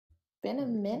Been a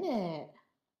minute.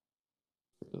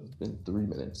 It's been 3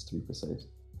 minutes to be precise.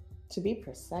 To be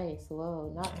precise,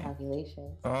 whoa, not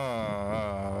calculations.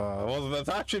 Well, it's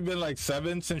actually been like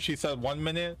 7 since she said 1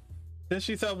 minute. Since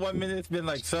she said 1 minute, it's been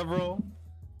like several.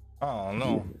 Oh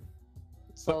no.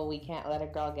 So we can't let a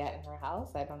girl get in her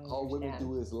house? I don't All women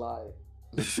understand. do is lie.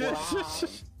 Wow.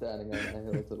 Standing on my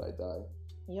hill until I die.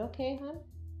 You okay, hon?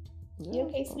 You Yeah,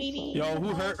 okay, I'm sweetie? Yo,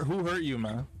 who hurt you,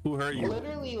 man? Who hurt you?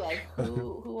 Literally, like,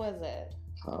 who was it?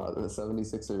 The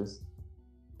 76ers.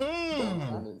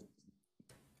 Mm.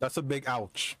 That's a big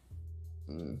ouch.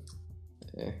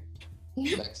 Yeah.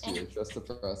 Next year, trust the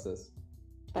process.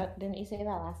 But didn't you say that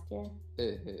last year?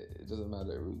 It doesn't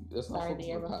matter. Let's not Sorry, focus the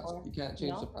year on the past. before. You can't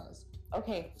change No? the past.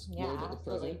 Okay, yeah, Explore the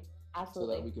absolutely. present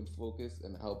Absolutely. so that we can focus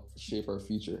and help shape our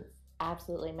future.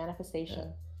 Absolutely.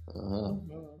 Manifestation.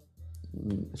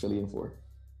 Affiliate 4.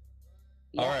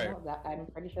 Yeah, All right. no, I'm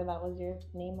pretty sure that was your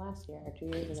name last year or 2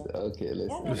 years ago. Okay,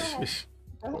 listen.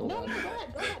 Yeah, no, go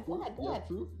ahead. Go ahead. Do you have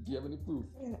proof? Do you have any proof?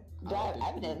 Do I have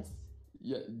evidence?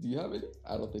 Yeah, do you have any?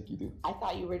 I don't think you do. I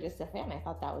thought you were just a fan. I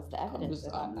thought that was the evidence.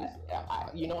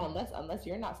 Unless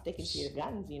you're not sticking to your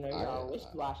guns, you're all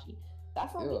wishy-washy.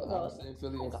 That's not I'm though. saying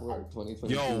Affiliate 4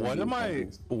 2020. Yo, what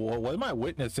am I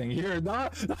witnessing here,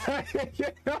 dog?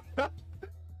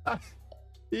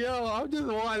 Yo, I'm just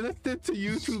listening to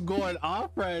you two going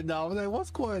off right now. I'm like,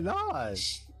 what's going on?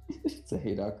 It's a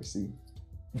hateocracy.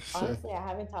 Honestly, I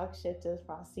haven't talked shit to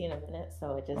Frosty in a minute,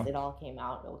 so it all came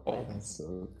out real quick. That's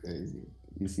so crazy.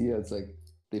 You see, it's like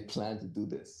they plan to do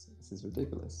this. This is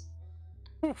ridiculous.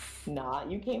 Nah,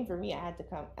 you came for me. I had to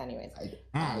come. Anyways.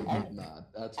 I did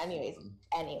not. That's anyways.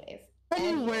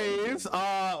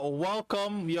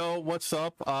 Welcome. Yo, what's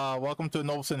up? Welcome to the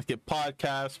Noble Syndicate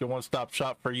Podcast, your one-stop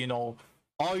shop for,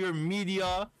 all your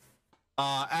media,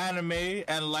 anime,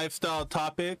 and lifestyle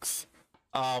topics.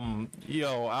 We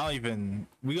got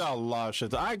a lot of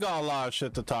shit. I got a lot of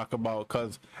shit to talk about,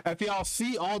 because if y'all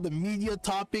see all the media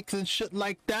topics and shit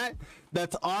like that,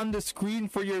 that's on the screen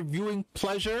for your viewing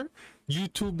pleasure,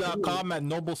 youtube.com at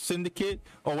Noble Syndicate.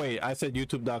 Oh wait, I said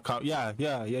youtube.com. Yeah,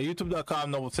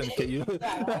 youtube.com Noble Syndicate.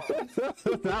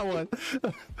 That one.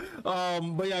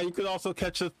 But yeah, you could also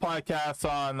catch this podcast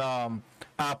on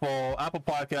Apple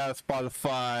Podcasts,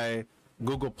 Spotify,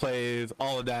 Google Plays,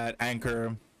 all of that,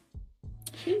 Anchor.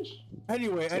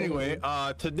 Anyway,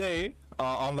 today,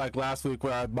 unlike last week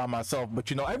where I was by myself, but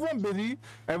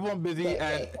everyone busy,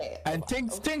 and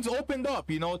things opened up,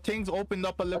 things opened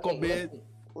up a little bit.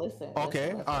 Listen.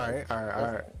 Okay, listen. all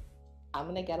right. I'm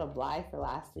gonna get a bly for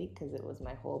last week because it was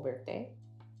my whole birthday.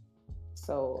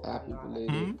 So happy I'm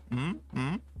belated.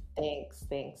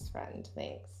 Thanks, friend.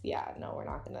 Thanks. Yeah, no, we're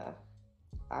not gonna.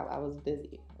 I was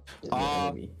busy.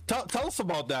 Tell us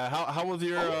about that. How was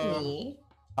your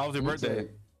how was your birthday?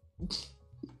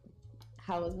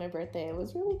 How was my birthday? It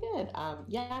was really good.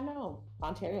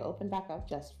 Ontario opened back up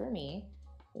just for me.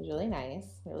 It was really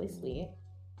nice, really sweet.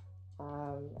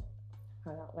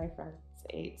 Hung out with my friends,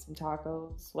 ate some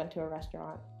tacos, went to a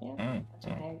restaurant.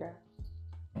 Niagara.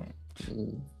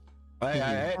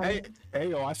 Hey,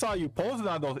 yo, I saw you posting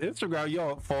on those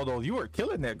Instagram photos. You were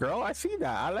killing it, girl. I see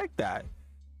that. I like that.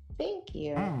 Thank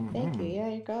you. Thank you. Yeah,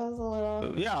 your girl's a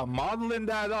little. Yeah, modeling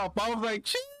that up. I was like,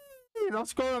 gee, I'm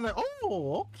scrolling like,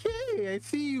 oh, okay, I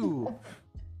see you.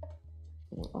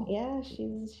 Yeah,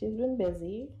 she's been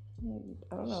busy.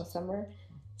 I don't know,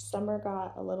 summer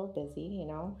got a little busy,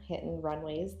 hitting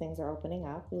runways. Things are opening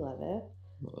up. We love it.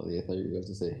 Well, yeah, I thought you were going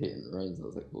to say hitting runs. I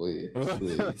was like, wait. But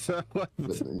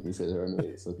then you said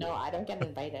runways. Okay. No, I don't get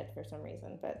invited for some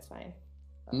reason, but it's fine.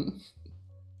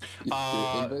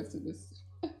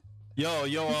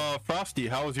 Yo, Frosty,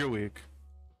 how was your week?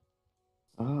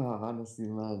 Honestly,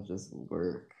 man, just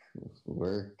work,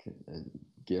 and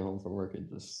get home from work and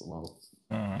just slump.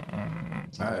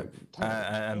 Tired.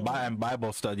 And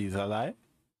Bible studies, are they?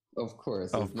 Of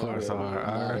course. All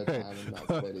right.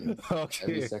 Okay.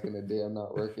 Every second of the day I'm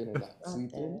not working and not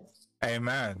sleeping.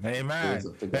 Amen.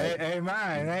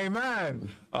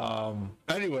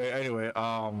 Anyway,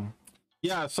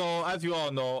 yeah, so as you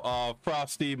all know,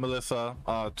 Frosty, Melissa,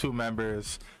 2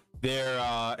 members, their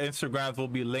Instagrams will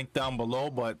be linked down below,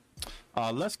 but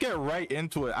let's get right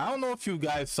into it. I don't know if you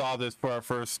guys saw this for our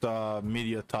first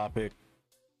media topic.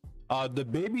 The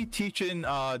baby teaching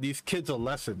these kids a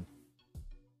lesson.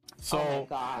 So oh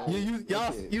my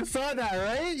God. you saw that,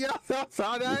 right? Y'all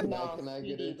saw that? No,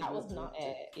 that was not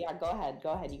it. Yeah, go ahead.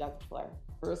 You got the floor.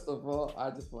 First of all, I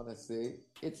just want to say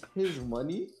it's his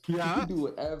money. Yeah. He can do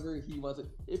whatever he wants.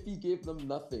 If he gave them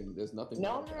nothing, there's nothing.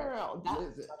 No.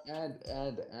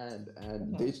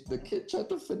 The kid tried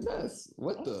to finesse.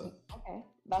 What the? Okay.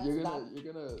 You're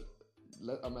gonna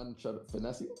let a man try to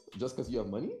finesse you just because you have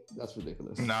money? That's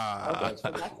ridiculous. Nah. Okay,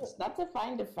 so that's a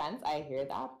fine defense. I hear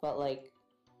that, but like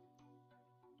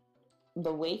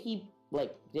the way he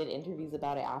like did interviews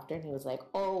about it after, and he was like,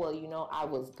 "Oh well, you know, I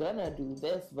was gonna do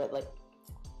this, but like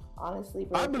honestly,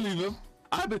 bro, I believe him.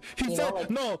 He You said know, like-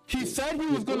 no. He said he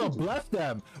was gonna bless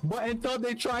them, but until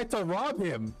they tried to rob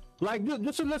him. Like,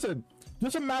 just listen.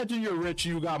 Just imagine you're rich,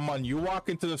 you got money. You walk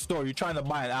into the store, you're trying to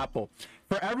buy an apple.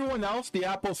 For everyone else, the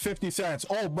apple's 50 cents.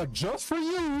 Oh, but just for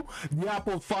you, the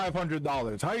apple's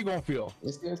 $500. How you gonna feel?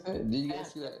 You see what I'm saying? Did you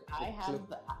guys see that? I have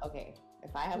the okay.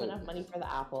 If I have Look. enough money for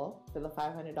the apple, for the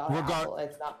 $500 Regard- apple,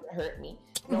 it's not gonna hurt me.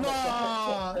 No,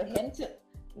 Nah. but for him to,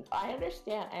 I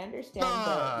understand.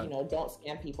 Nah. The, you know, don't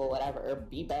scam people, whatever, or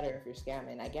be better if you're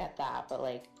scamming. I get that, but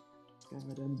like,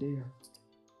 Goddamn dare.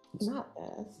 not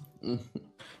this.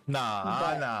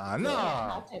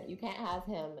 Nah. You can't have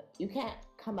him. You can't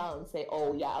come out and say,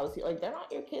 "Oh yeah, I was here." Like, they're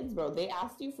not your kids, bro. They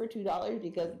asked you for $2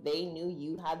 because they knew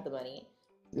you had the money.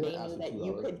 They knew that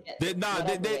you could get.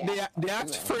 They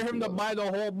asked for him to buy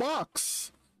the whole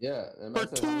box. Yeah, and For I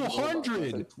said,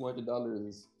 $200. Like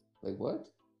 $200. Like what?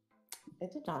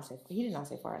 It did not say. He did not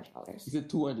say $400. He said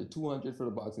 200 for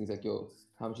the box, and he's like, "Yo,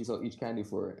 how much you sell each candy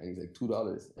for?" And he's like,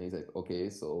 $2. And he's like, "Okay,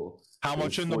 so How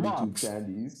much in the 42 box?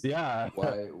 candies. Yeah.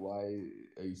 Why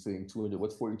are you saying 200?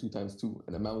 What's 42 times 2?"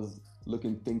 And the man was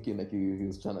thinking like he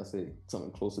was trying to say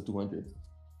something close to 200.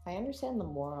 I understand the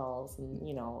morals and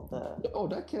you know the. Oh,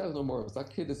 that kid has no morals. That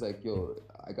kid is like, "Yo,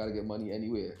 I gotta get money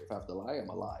anyway. If I have to lie, I'm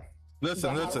a lie."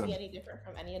 Listen. How is he any different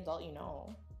from any adult you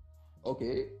know?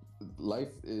 Okay,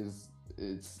 life is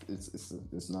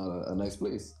it's not a nice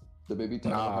place. The baby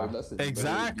taught a hard lesson. You better be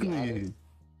Exactly. honest.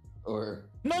 Or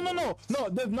No.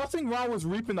 There's nothing wrong with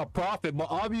reaping a profit, but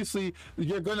obviously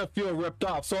you're gonna feel ripped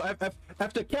off. So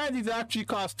if the candies actually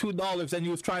cost $2 and he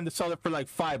was trying to sell it for like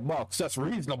 $5, that's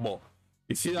reasonable.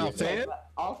 You see what I'm saying? But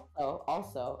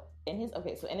also in his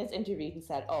in his interview he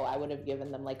said, "Oh, I would have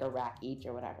given them like a rack each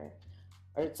or whatever,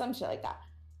 or some shit like that."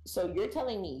 So you're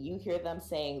telling me you hear them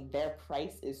saying their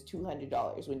price is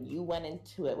 $200 when you went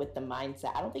into it with the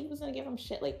mindset? I don't think he was gonna give them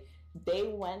shit. Like they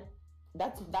went.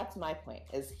 That's my point.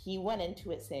 Is he went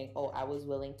into it saying, "Oh, I was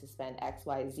willing to spend X,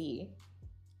 Y, Z,"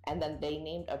 and then they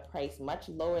named a price much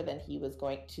lower than he was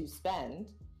going to spend.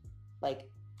 Like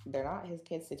they're not his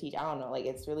kids to teach. I don't know. Like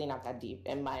it's really not that deep,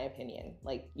 in my opinion.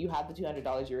 Like you had the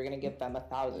 $200, you were gonna give them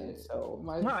 1,000. So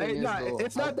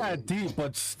It's not that deep,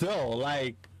 but still,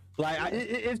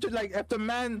 it's just like if the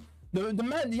man,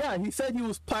 yeah, he said he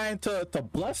was planning to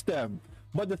bless them,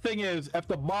 but the thing is, if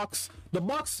the box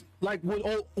like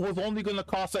was only gonna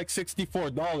cost like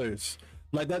 $64,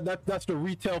 like that's the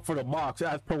retail for the box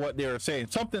as per what they were saying,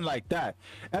 something like that.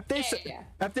 If they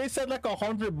said like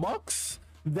 $100,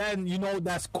 then you know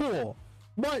that's cool.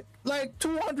 But like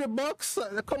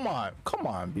 $200, come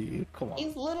on, B, come on.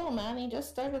 He's little, man. He just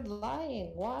started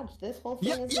lying. Watch, this whole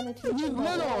thing is gonna teach he's him.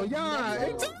 little, yeah,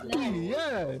 exactly,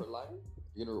 yeah. For lying?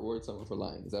 You're gonna reward someone for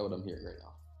lying. Is that what I'm hearing right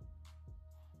now?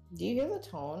 Do you hear the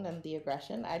tone and the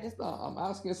aggression? I'm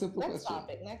asking a simple Next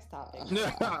question.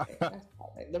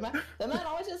 topic. The man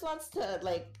always just wants to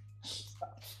like.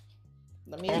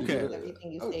 Let me Okay.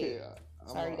 everything you say.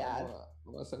 Sorry, Dad.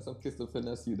 I'm gonna send some kids to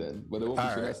finesse you then, but it won't be All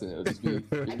right. finessing. It'll just be.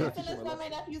 I get finessed by my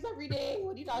nephews every day.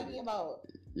 What are you talking about?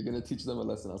 You're gonna teach them a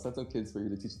lesson. I'll send some kids for you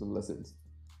to teach them lessons.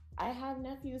 I have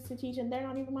nephews to teach, and they're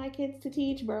not even my kids to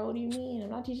teach, bro. What do you mean? I'm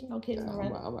not teaching no kids. Yeah, I'm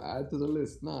gonna add to the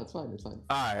list. No, it's fine. It's fine.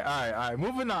 All right.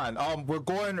 Moving on. We're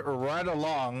going right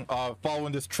along,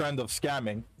 following this trend of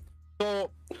scamming.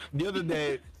 So the other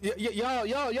day,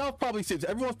 y'all probably seen this.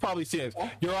 Everyone's probably seen it.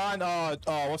 You're on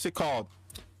what's it called?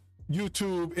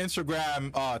 YouTube,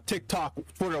 Instagram, TikTok,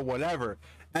 Twitter, whatever.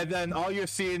 And then all you're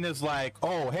seeing is like,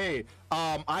 oh, hey,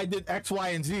 I did X, Y,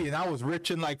 and Z, and I was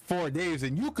rich in like 4 days,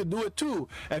 and you could do it too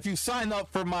if you sign up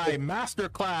for my master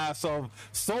class of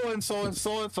so and so and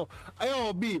so and so.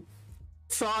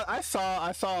 I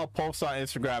saw a post on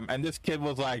Instagram, and this kid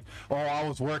was like, oh, I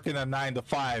was working a 9 to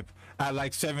 5 at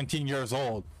like 17 years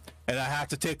old, and I had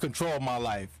to take control of my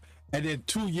life. And in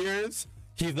 2 years,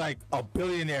 he's like a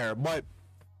billionaire. But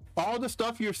all the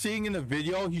stuff you're seeing in the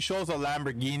video, he shows a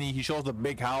Lamborghini, he shows a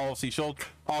big house, he shows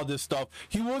all this stuff.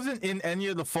 He wasn't in any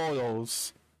of the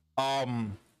photos.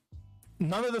 None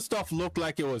of the stuff looked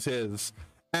like it was his.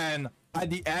 And at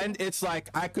the end, it's like,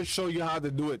 I could show you how to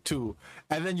do it too.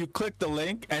 And then you click the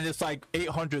link, and it's like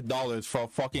 $800 for a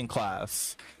fucking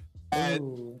class.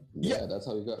 And yeah, that's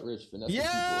how you got rich.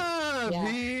 Yeah,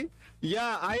 me.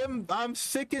 Yeah, I'm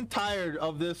sick and tired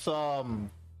of this.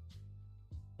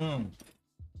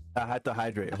 I had to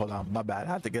hydrate. Hold on, my bad.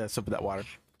 I had to get a sip of that water.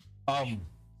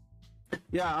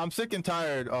 Yeah, I'm sick and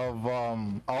tired of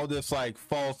all this like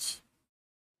false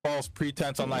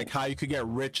pretense on like how you could get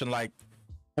rich in like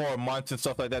 4 months and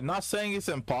stuff like that. Not saying it's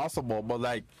impossible, but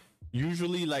like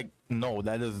usually like no,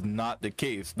 that is not the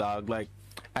case, dog. Like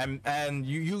and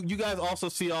you guys also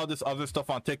see all this other stuff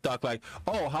on TikTok, like,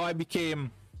 oh, how I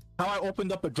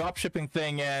opened up a drop shipping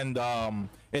thing and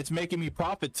it's making me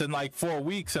profits in like 4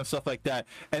 weeks and stuff like that.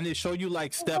 And they show you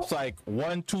like steps like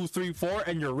 1, 2, 3, 4,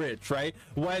 and you're rich, right?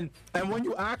 When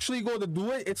you actually go to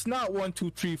do it, it's not 1, 2,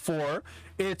 3, 4.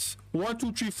 It's 1,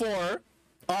 2, 3, 4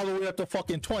 all the way up to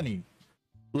fucking 20.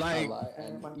 Like,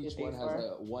 and each one has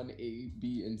a 1A,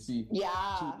 B, and C.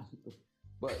 Yeah.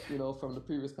 But you know, from the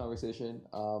previous conversation,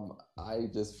 I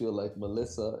just feel like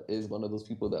Melissa is one of those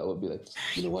people that would be like,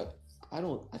 you know what? I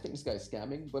think this guy's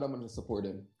scamming, but I'm gonna support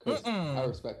him because I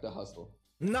respect the hustle.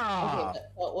 Nah. Okay,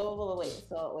 wait.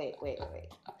 So wait.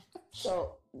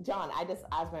 So John, I just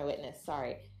as my witness.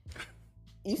 Sorry.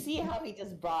 You see how he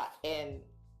just brought in,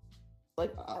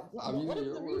 like, what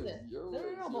is the reason?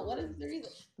 No. But what is the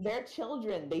reason? They're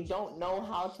children. They don't know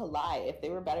how to lie. If they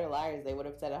were better liars, they would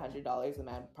have said $100. The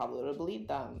man probably would have believed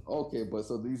them. Okay, but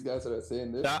so these guys that are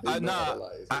saying this, I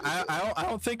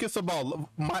don't think it's about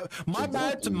my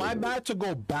bad to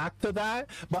go back to that,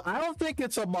 but I don't think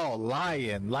it's about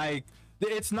lying. Like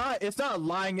it's not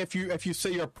lying if you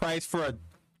say your price for a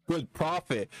good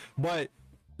profit, but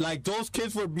like those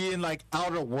kids were being like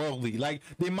outer worldly. Like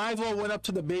they might as well went up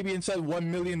to the baby and said $1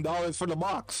 million for the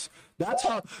box. That's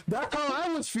how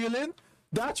I was feeling.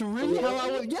 That's really how I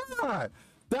was. Yeah,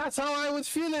 that's how I was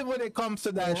feeling when it comes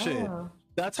to that shit.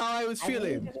 That's how I was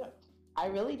feeling. I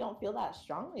really don't feel that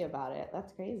strongly about it.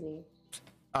 That's crazy.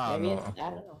 I don't know.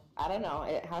 I don't know.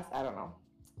 I don't know.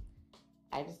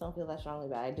 I just don't feel that strongly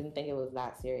about it. I didn't think it was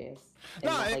that serious.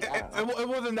 It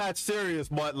wasn't that serious,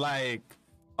 but like,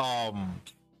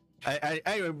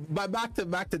 anyway, but back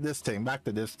to this thing.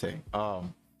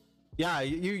 Yeah,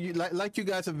 you like you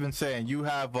guys have been saying, you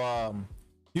have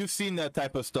you've seen that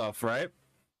type of stuff, right?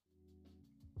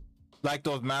 Like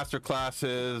those master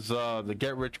classes, the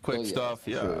get rich quick stuff.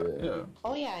 Yeah.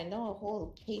 Oh yeah, I know a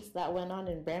whole case that went on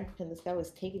in Brampton. This guy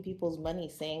was taking people's money,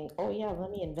 saying, "Oh yeah,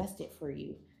 let me invest it for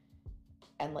you,"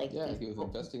 and like he was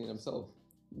investing in himself.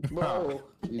 Bro,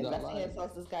 investing in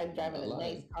himself. This guy's driving a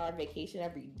nice car, vacation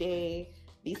every day.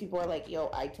 These people are like, "Yo,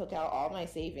 I took out all my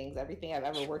savings, everything I've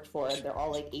ever worked for," and they're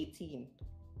all like 18.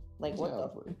 Like what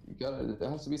the? There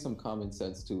has to be some common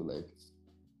sense too. Like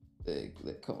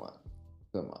come on.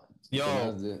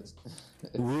 Yo,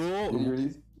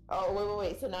 rule. Oh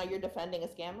wait. So now you're defending a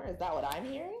scammer? Is that what I'm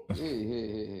hearing?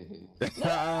 Hey.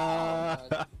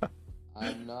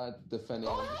 I'm not defending.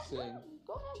 I'm just saying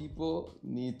people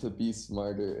need to be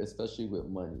smarter, especially with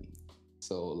money.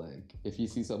 So like, if you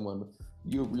see someone,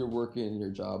 you're working your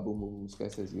job, boom, this guy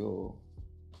says, "Yo,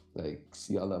 like,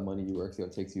 see all that money you work, see how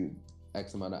it takes you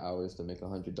X amount of hours to make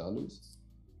 $100.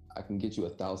 I can get you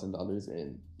 $1,000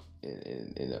 in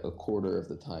a quarter of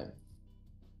the time."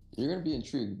 You're gonna be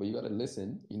intrigued, but you gotta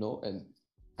listen, and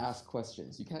ask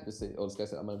questions. You can't just say, "Oh, this guy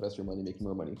said I'm gonna invest your money, make you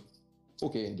more money."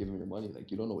 Okay, and give him your money.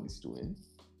 Like, you don't know what he's doing.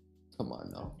 Come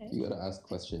on now. Okay. You gotta ask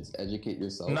questions, educate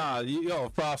yourself. Nah,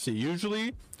 Frosty,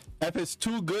 usually if it's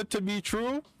too good to be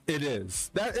true, it is.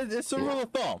 It's a rule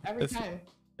of thumb. Every time.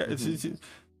 It's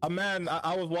a man,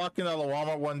 I was walking out of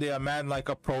Walmart one day, a man like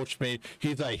approached me.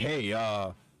 He's like, "Hey,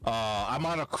 I'm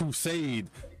on a crusade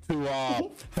to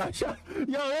yo,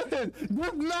 listen,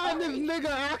 this nigga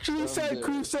actually said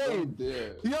crusade."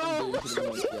 Yo, yo,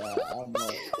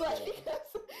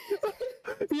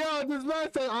 this man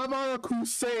said, "I'm on a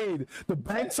crusade. The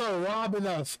banks are robbing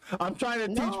us. I'm trying to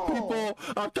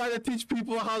teach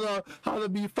people how to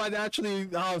be financially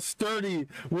sturdy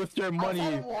with their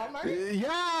money."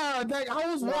 Yeah, like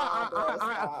I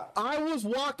was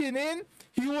walking in,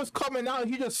 he was coming out,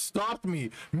 he just stopped me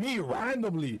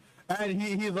randomly. And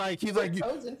he's like, yo,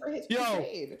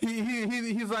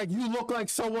 he's like, "You look like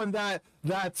someone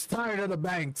that's tired of the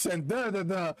banks," and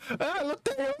And I looked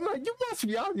at him, I'm like, "You must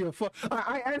be out here."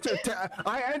 I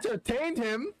entertained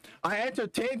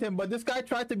him, but this guy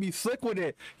tried to be slick with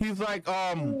it. He's like,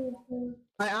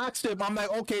 I asked him, I'm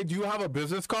like, "Okay, do you have a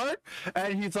business card?"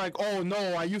 And he's like, "Oh no,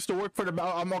 I used to work for the."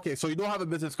 I'm okay, so you don't have a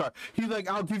business card. He's like,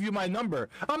 "I'll give you my number."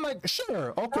 I'm like,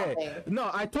 "Sure, okay."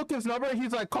 No, I took his number.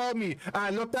 He's like, "Call me." And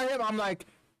I looked at him. I'm like,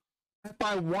 "If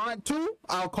I want to,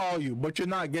 I'll call you, but you're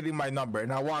not getting my number."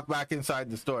 And I walked back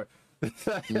inside the store. Yo,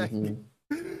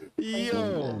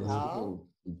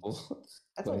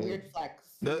 that's a weird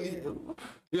flex.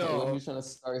 Yo, he's trying to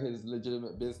start his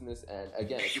legitimate business, and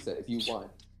again, like you said, if you want.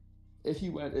 if he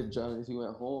went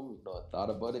home, thought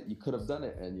about it, you could have done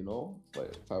it, and but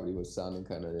it probably was sounding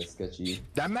kind of sketchy.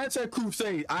 That man said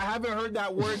crusade. I haven't heard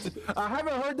that word. I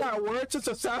haven't heard that word since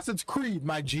Assassin's Creed,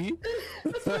 my G.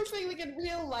 That's what I'm saying, like in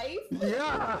real life.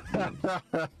 Yeah.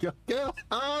 Get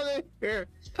out of here.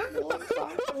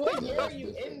 What year are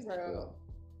you in, bro?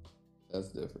 That's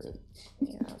different.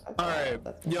 Yeah. All right,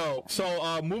 yo.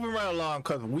 So moving right along,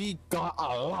 because we got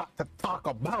a lot to talk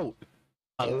about.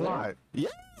 A lot. Yeah.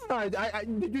 I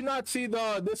did you not see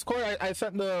the Discord? I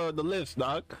sent the list,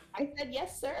 dog. I said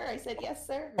yes,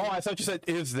 sir. Oh, I thought you said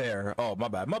is there. Oh, my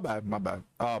bad.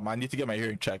 I need to get my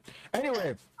hearing checked.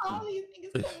 Anyway. All these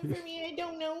niggas coming for me. I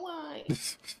don't know why.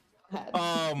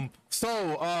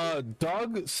 So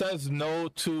Doug says no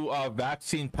to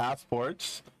vaccine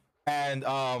passports, and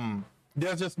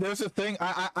there's this thing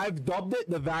I've dubbed it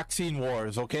the vaccine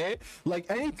wars. Okay, like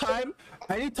anytime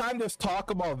there's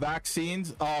talk about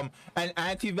vaccines and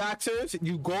anti-vaxxers,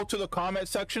 you go to the comment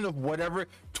section of whatever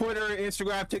Twitter,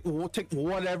 Instagram,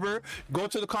 whatever, go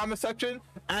to the comment section,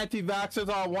 anti-vaxxers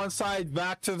on one side,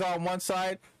 vaxxers on one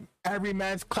side, every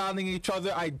man's clowning each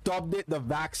other. I dubbed it the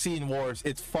vaccine wars.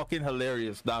 It's fucking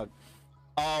hilarious, dog.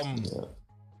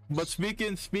 But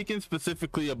speaking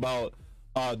specifically about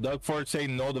Doug Ford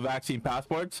saying no to vaccine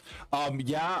passports,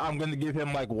 yeah, I'm gonna give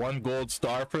him like 1 gold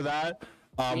star for that.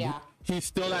 Yeah. He's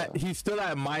still at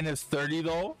 -30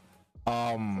 though.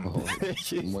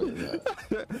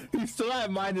 He's still at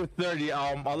 -30.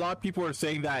 A lot of people are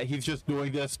saying that he's just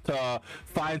doing this to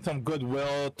find some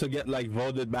goodwill to get like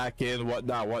voted back in,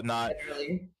 whatnot.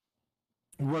 Literally.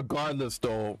 Regardless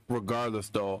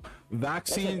though,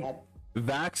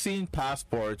 vaccine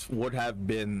passports would have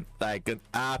been like an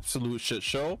absolute shit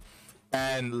show,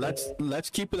 and let's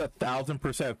keep it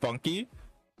 1,000% funky.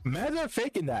 Men are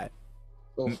faking that.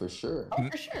 Oh, for sure.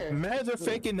 Men are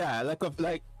faking that.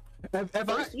 If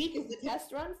first week is the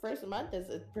test run. First month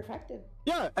is perfected.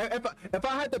 Yeah, if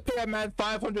I had to pay a man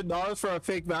 $500 for a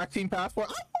fake vaccine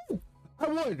passport, I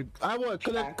would,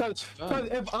 because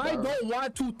if I don't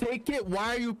want to take it,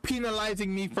 why are you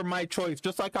penalizing me for my choice?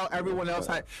 Just like how everyone else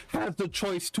has the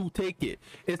choice to take it.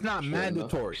 It's not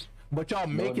mandatory, but y'all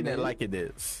making it like it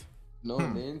is. No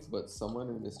names, but someone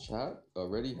in this chat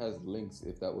already has links.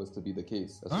 If that was to be the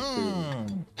case, that's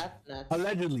crazy. That's nuts.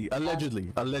 Allegedly. That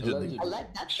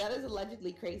is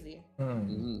allegedly crazy.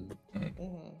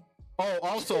 Oh,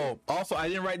 also, I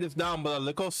didn't write this down, but a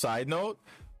little side note.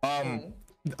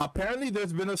 Apparently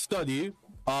there's been a study,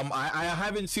 I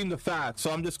haven't seen the facts,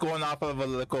 so I'm just going off of a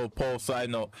little poll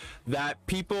side note, that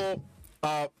people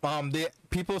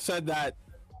said that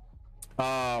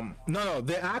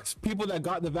they asked people that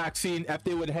got the vaccine if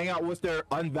they would hang out with their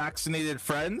unvaccinated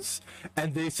friends,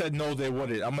 and they said no, they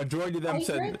wouldn't. A majority of them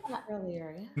said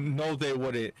no, they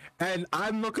wouldn't. And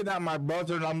I'm looking at my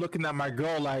brother and I'm looking at my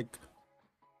girl like,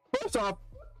 first off,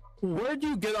 where do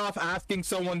you get off asking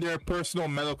someone their personal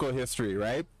medical history,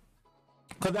 right?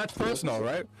 Because that's personal,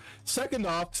 right? Second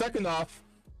off,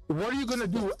 what are you gonna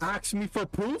do? Ask me for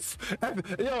proof?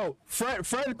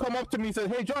 Friend come up to me and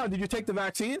said, "Hey, John, did you take the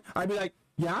vaccine?" I'd be like,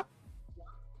 "Yeah,"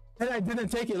 and I didn't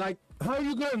take it. Like, how are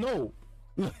you gonna know?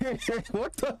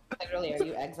 What the? Literally, are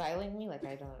you exiling me? Like,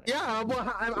 I don't. Yeah,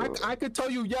 well, I could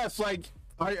tell you yes. Like,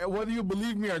 whether you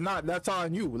believe me or not, that's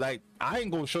on you. Like, I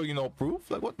ain't gonna show you no proof.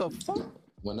 Like, what the fuck?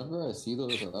 Whenever I see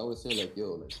those, I always say like,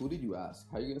 "Yo, like, who did you ask?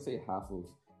 How are you gonna say half of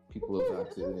people are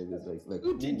vaccinated? Like,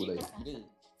 who? Like,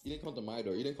 you didn't come to my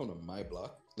door. You didn't come to my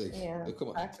block. Like, come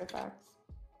on." Facts are facts.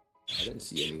 I didn't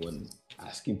see anyone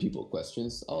asking people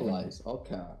questions. All lies, all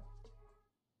cap.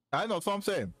 I know, so I'm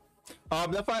saying.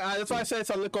 That's why I said it's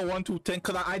a little 1 to 10,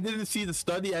 because I didn't see the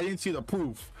study, I didn't see the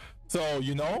proof. So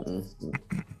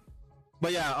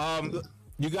But yeah,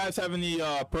 you guys have any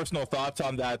personal thoughts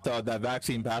on that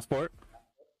vaccine passport?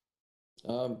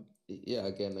 Yeah,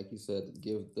 again, like you said,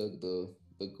 give the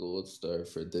gold star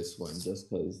for this one,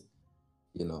 just because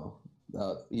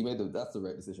that's the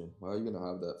right decision. Why are you gonna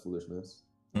have that foolishness?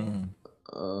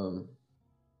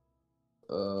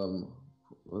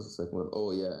 What's the second one?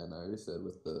 Oh yeah, and I already said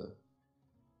with the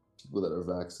people that are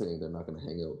vaccinated, they're not gonna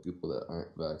hang out with people that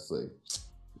aren't vax. Like,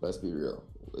 let's be real.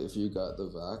 If you got the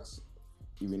vax,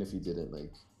 even if you didn't,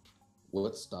 like,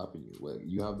 what's stopping you? Like,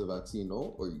 you have the vaccine,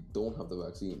 no, or you don't have the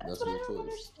vaccine. That's your choice. I don't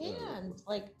understand. Yeah.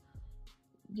 Like,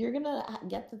 you're gonna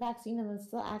get the vaccine and then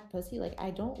still act pussy. Like,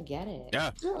 I don't get it.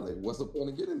 Yeah. Like, what's the point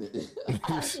of getting it? I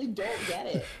actually don't get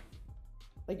it.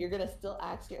 Like, you're gonna still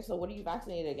act scared. So what are you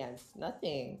vaccinated against?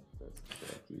 Nothing. That's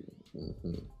exactly.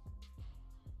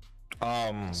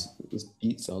 This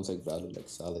beat sounds like valid, like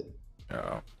salad.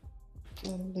 Yeah.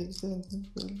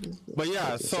 But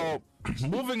yeah, so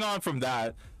moving on from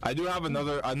that, I do have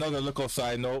another little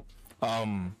side note.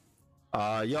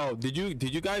 Yo, did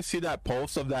you guys see that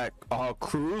post of that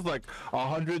cruise, like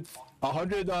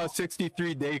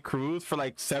 163-day cruise for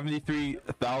like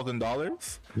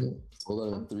 $73,000?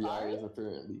 Hold on, 3 hours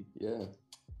apparently. Yeah.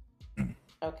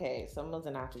 Okay, someone's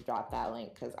gonna have to drop that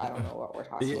link because I don't know what we're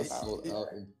talking about. Sold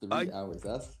out in 3 hours.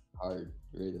 That's hard,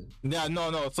 Raiden. Yeah,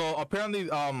 no. So apparently,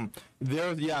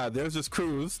 there's this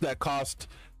cruise that cost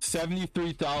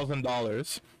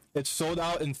 $73,000. It's sold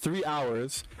out in 3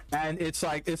 hours, and it's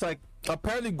like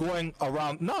apparently going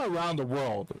not around the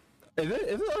world. Is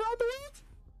it around the world?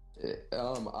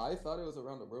 I thought it was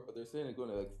around the world, but they're saying it's going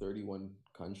to like 31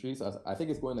 countries. I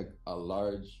think it's going like a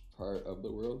large part of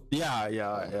the world.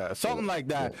 Yeah. Something like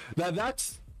that.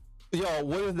 That's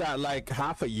what is that, like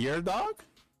half a year, dog?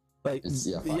 Like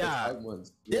it's, 5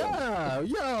 months.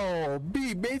 Yeah,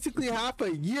 basically half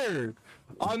a year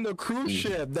on the cruise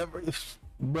ship. That,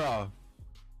 bro,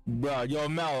 yo,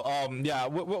 Mel.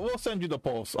 We'll send you the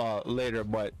post later,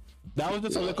 but that was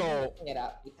just a little. It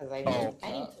up because I need to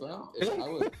know. If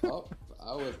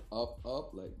I was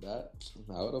up like that,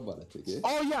 I would have bought a ticket.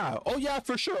 Oh yeah,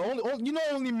 for sure.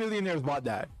 Only millionaires bought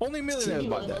that. Only millionaires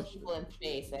bought that. People in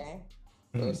space, eh?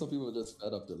 Some people just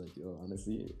fed up. They're like, yo,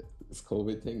 honestly, this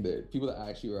COVID thing, that people that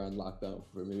actually were on lockdown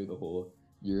for maybe the whole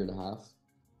year and a half,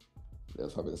 they're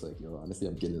probably just like, yo, honestly,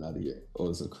 I'm getting out of here. Oh,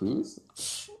 it's a cruise?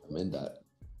 I'm in that.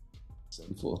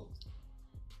 Sinful.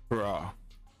 Bro,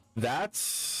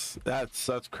 that's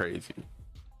crazy.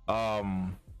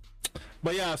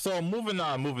 But yeah, so moving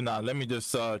on. Let me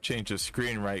just change the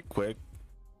screen right quick,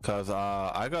 cause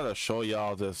I gotta show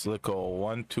y'all this little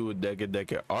 1-2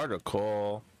 Dega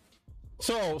article.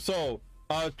 So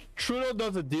Trudeau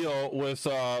does a deal with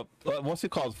what's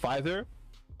it called, Pfizer,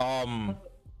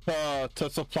 to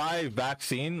supply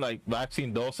vaccine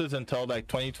doses until like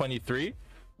 2023,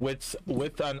 with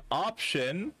an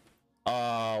option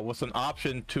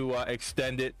to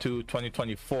extend it to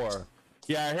 2024.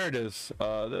 Yeah, here it is.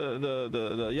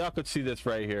 The y'all could see this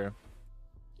right here.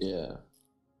 Yeah.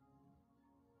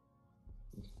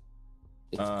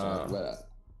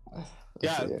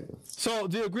 Yeah. So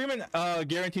the agreement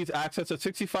guarantees access to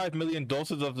 65 million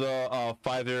doses of the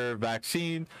Pfizer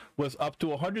vaccine, with up to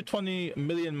 120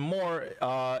 million more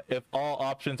if all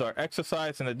options are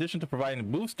exercised, in addition to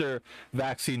providing booster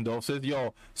vaccine doses.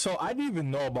 So I didn't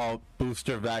even know about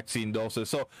booster vaccine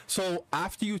doses. So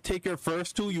after you take your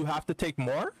first 2, you have to take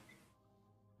more?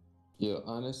 Yeah,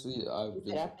 honestly, I've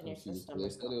been confused. They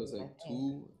said it was like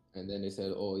 2, and then they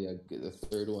said, oh yeah, get the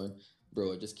third one.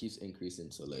 Bro, it just keeps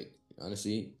increasing. So like,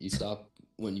 honestly, you stop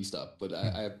when you stop. But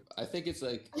I think it's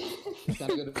like it's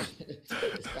kind of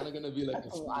gonna be like a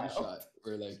flu shot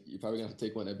where like you're probably gonna have to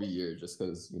take one every year just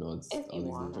because it's all these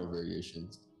different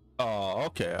variations. Oh,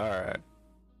 okay, all right.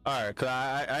 Cause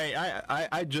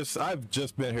I've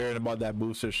just been hearing about that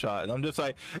booster shot, and I'm just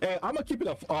like, hey, I'm gonna keep it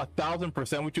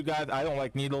 1,000% with you guys. I don't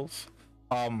like needles.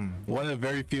 One of the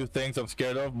very few things I'm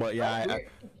scared of. But yeah,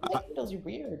 needles are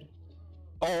weird.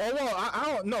 Oh well,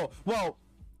 I don't know. Well,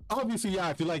 obviously, yeah.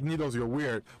 If you like needles, you're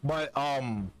weird. But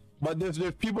there's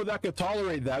people that could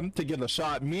tolerate them to get a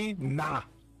shot. Me, nah.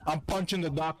 I'm punching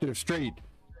the doctor straight.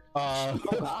 Oh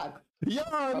God.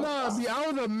 Yeah, See,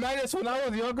 I was a menace when I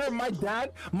was younger. My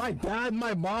dad,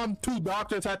 my mom, 2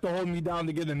 doctors had to hold me down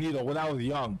to get a needle when I was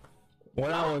young.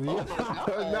 I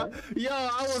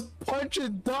was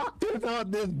punching doctors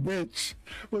out this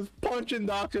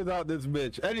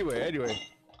bitch. Anyway.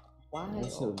 Wow.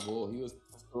 That's a bull. He was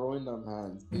throwing them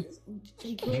hands.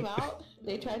 He came out.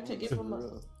 They tried to give him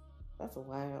a. That's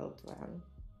wild, man.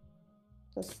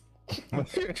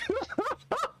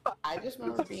 I just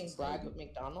remember being bribed with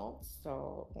McDonald's,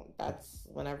 so that's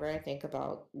whenever I think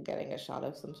about getting a shot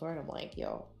of some sort, I'm like,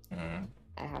 yo,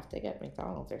 I have to get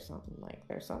McDonald's or something. Like,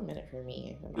 there's something in it for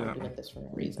me, and I'm doing this for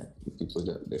no reason. People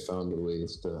they found the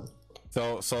ways to.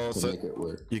 So make it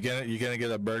work. You're gonna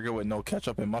get a burger with no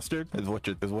ketchup and mustard? Is what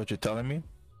you're telling me?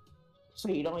 So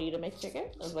you don't eat a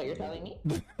McChicken? Is what you're telling me?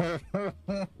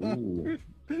 Ooh,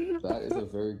 that is a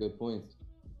very good point.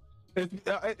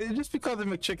 It's just because the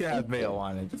McChicken has mayo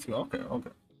on it. Just, okay.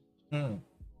 You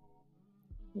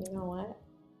know what?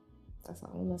 That's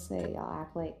all I'm gonna say. Y'all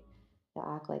act like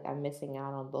I'm missing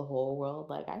out on the whole world.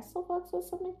 Like, I still fucks with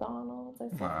some McDonald's. I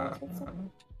still fucks with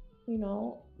some,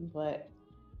 but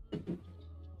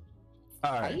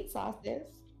all right. I eat sauces.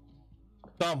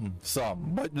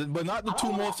 Some, but not the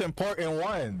 2 most important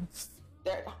ones.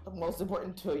 They're not the most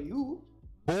important to you.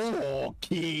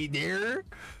 Okay, there.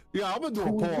 Yeah, I'm gonna do a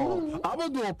poll. I'm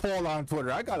gonna do a poll on Twitter.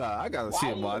 I gotta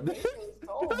see about this.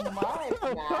 So so much,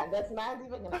 man. That's man's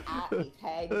even gonna at me,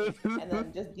 tag me, and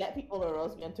then just get people to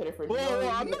roast me on Twitter for well,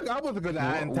 I wasn't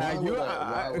gonna tag you.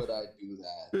 Why would I do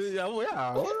that? Yeah, well,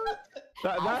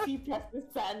 yeah. As he pressed the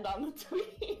send on the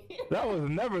tweet. That was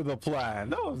never the plan.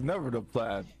 That was never the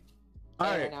plan. All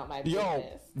right, yo,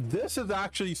 this is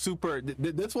actually super.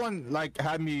 This one like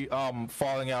had me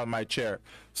falling out of my chair.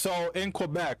 So in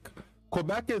Quebec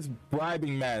is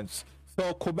bribing mans.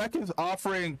 So Quebec is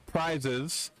offering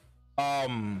prizes,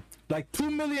 like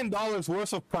 $2 million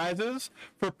worth of prizes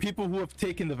for people who have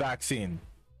taken the vaccine.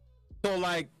 So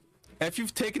like, if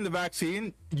you've taken the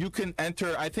vaccine, you can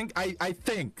enter. I think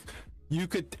you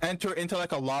could enter into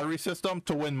like a lottery system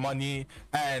to win money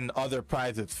and other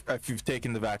prizes if you've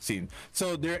taken the vaccine.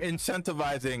 So they're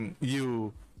incentivizing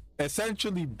you,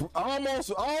 essentially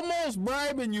almost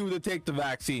bribing you to take the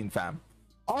vaccine, fam.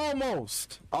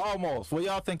 Almost. What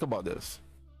y'all think about this?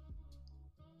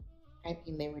 I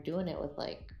mean, they were doing it with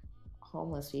like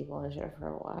homeless people and shit for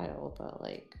a while, but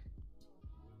like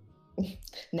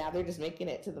now they're just making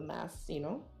it to the mass, you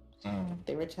know?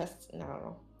 They were testing, I don't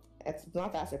know. It's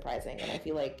not that surprising, and I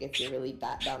feel like if you're really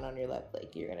that down on your luck,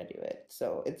 like you're gonna do it.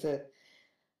 So it's a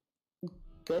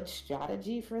good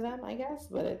strategy for them, I guess,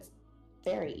 but it's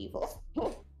very evil.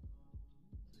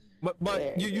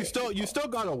 but you still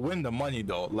gotta win the money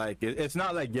though. Like it's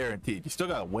not like guaranteed. You still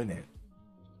gotta win it.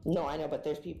 No, I know, but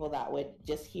there's people that would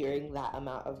just hearing that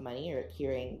amount of money or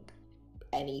hearing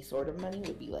any sort of money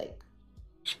would be like,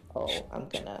 oh, I'm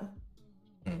gonna.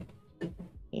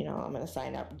 You know, I'm gonna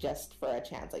sign up just for a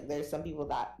chance. Like, there's some people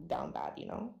that down bad, you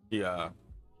know. Yeah,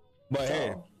 but so,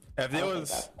 hey, if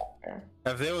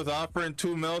they was offering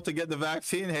 $2 million to get the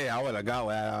vaccine, hey, I would have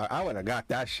got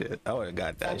that shit.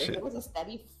 If it was a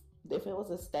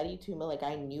steady $2 million, like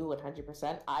I knew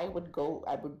 100%, I would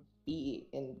be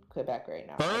in Quebec right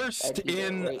now. First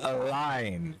in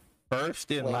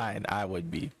line, I would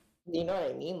be. You know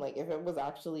what I mean? Like if it was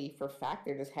actually for fact,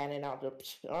 they're just handing out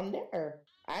I'm there.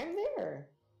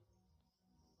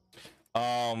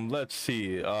 Let's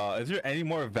see. Is there any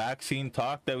more vaccine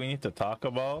talk that we need to talk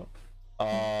about?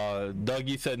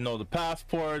 Dougie said no to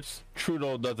passports.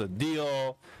 Trudeau does a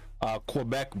deal.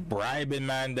 Quebec bribing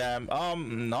Mandam.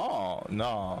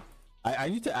 No. I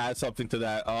need to add something to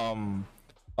that.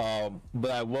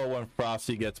 But I will when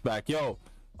Frosty gets back. Yo,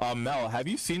 Mel, have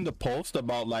you seen the post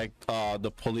about like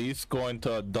the police going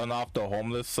to dun off the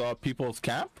homeless people's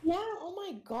camp? Yeah. Oh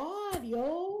my god,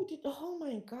 yo. Oh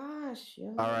my gosh,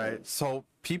 yo. All right. So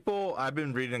I've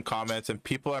been reading comments and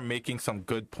people are making some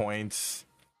good points,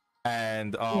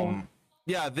 and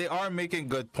yeah, they are making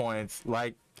good points.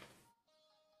 Like,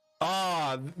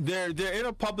 they're in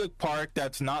a public park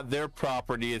that's not their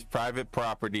property; it's private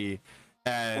property,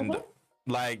 and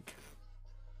like,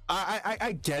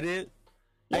 I get it.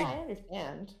 Yeah, I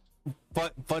understand.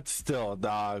 But still,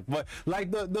 dog. But like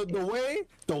the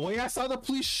way I saw the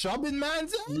police shoving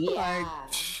man's, like,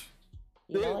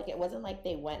 you know, like it wasn't like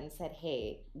they went and said,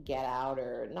 "Hey, get out,"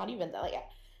 or not even that. Like,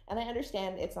 and I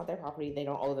understand it's not their property; they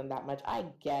don't owe them that much. I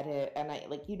get it, and I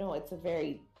like, you know, it's a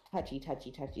very touchy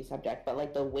subject. But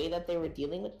like the way that they were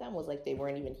dealing with them was like they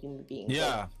weren't even human beings.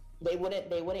 Yeah, like,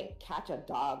 they wouldn't catch a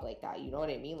dog like that. You know what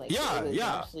I mean? Like,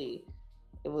 Actually,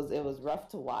 it was rough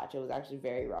to watch. It was actually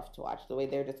very rough to watch the way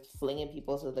they're just flinging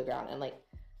people to the ground. And like,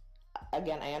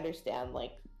 again, I understand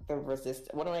like the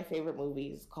one of my favorite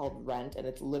movies called Rent, and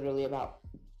it's literally about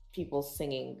people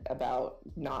singing about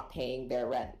not paying their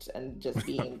rent and just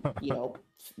being, you know,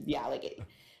 like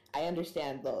I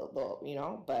understand the you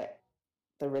know, but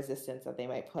the resistance that they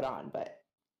might put on, but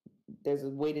there's a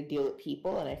way to deal with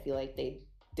people, and I feel like they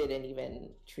didn't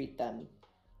even treat them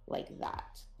like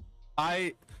that.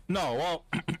 Well,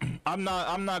 I'm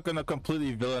not gonna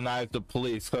completely villainize the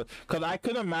police, cause I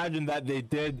could imagine that they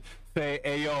did say,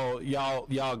 "Hey, yo,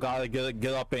 y'all gotta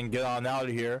get up and get on out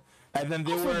of here," and then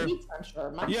I'm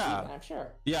sure.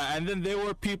 Yeah, and then there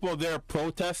were people there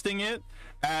protesting it,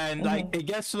 and like it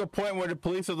gets to the point where the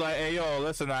police is like, "Hey, yo,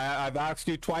 listen, I've asked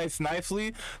you twice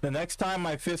nicely. The next time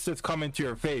my fist is coming to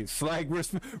your face, like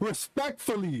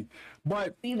respectfully."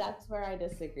 But see, that's where I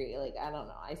disagree. Like, I don't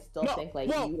know. I still think like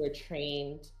you were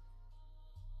trained.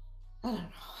 I don't know.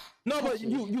 No, but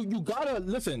you gotta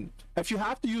listen. If you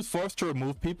have to use force to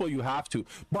remove people, you have to.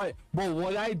 But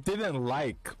what I didn't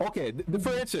like, okay,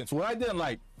 for instance, what I didn't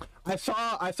like, I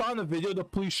saw in the video the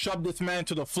police shoved this man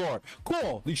to the floor.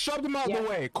 Cool, they shoved him out the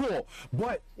way. Cool,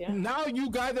 but now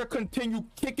you guys are continue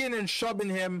kicking and shoving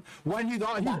him when he's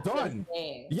done.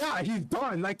 Yeah, he's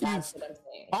done. Like he's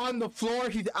on the floor.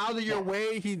 He's out of your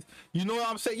way. He's, you know what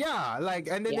I'm saying? Yeah, like,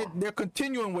 and then they're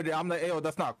continuing with it. I'm like, hey,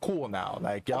 that's not cool now.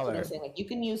 Like, y'all are saying, like, you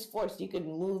can use force. You could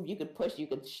move. You could push. You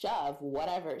could shove. of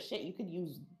whatever shit. You could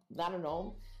use, I don't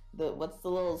know, what's the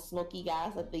little smoky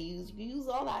gas that they use? You can use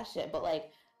all that shit. But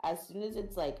like, as soon as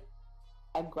it's like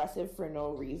aggressive for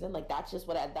no reason, like that's just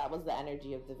that was the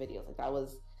energy of the videos. Like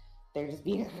they're just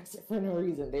being aggressive for no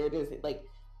reason. They were just like,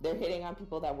 they're hitting on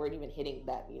people that weren't even hitting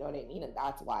them. You know what I mean? And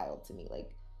that's wild to me.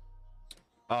 Like,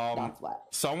 that's wild.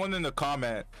 Someone in the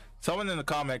comment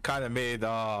kind of made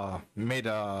a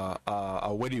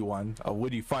witty one, a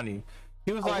witty funny.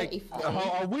 He was like,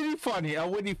 a witty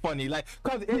funny, like,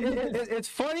 cause it's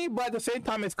funny, but at the same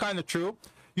time, it's kind of true.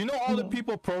 You know, all the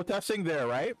people protesting there,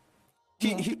 right?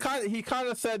 He kind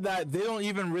of said that they don't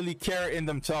even really care in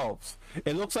themselves.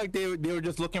 It looks like they were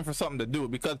just looking for something to do,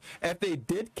 because if they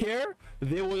did care,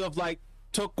 they would have like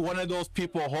took one of those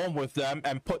people home with them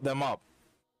and put them up.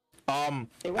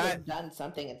 They would have done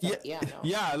something. Like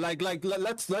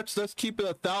let's keep it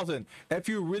 1,000. If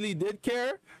you really did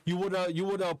care, you would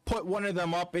have put one of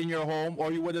them up in your home,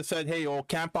 or you would have said, hey,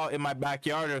 camp out in my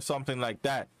backyard or something like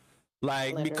that.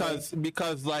 Like, literally.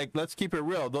 because like, let's keep it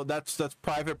real though, that's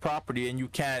private property, and you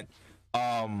can't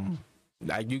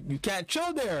like you can't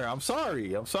chill there. I'm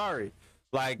sorry,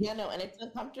 like, yeah, no, and it's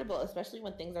uncomfortable, especially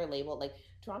when things are labeled. Like,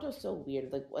 Toronto's so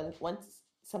weird. Like, once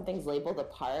something's labeled a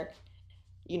park,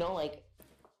 you know, like,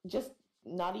 just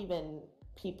not even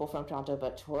people from Toronto,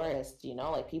 but tourists, you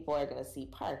know, like, people are gonna see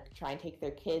park, try and take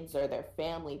their kids or their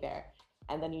family there,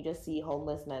 and then you just see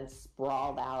homeless men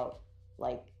sprawled out,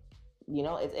 like, you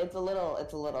know, it's a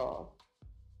little,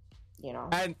 you know.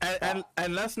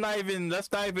 And let's not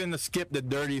even skip the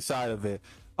dirty side of it.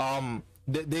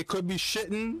 They could be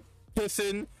shitting,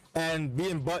 pissing, and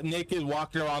being butt naked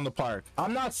walking around the park.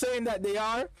 I'm not saying that they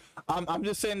are. I'm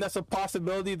just saying that's a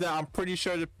possibility that I'm pretty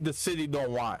sure the city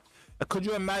don't want. Could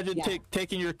you imagine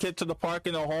taking your kid to the park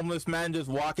and a homeless man just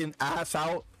walking ass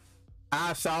out,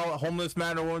 homeless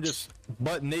man or woman just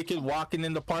butt naked walking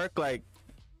in the park, like,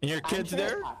 and your kids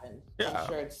there? Yeah. I'm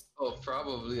sure it's. Oh,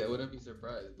 probably. I wouldn't be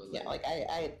surprised. But yeah, like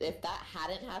I if that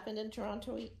hadn't happened in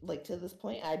Toronto, like, to this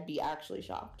point, I'd be actually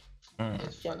shocked.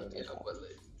 It's funny, you know, but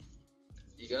like,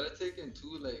 you gotta take into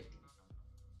like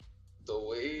the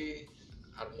way,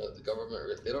 I don't know, the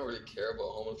government, they don't really care about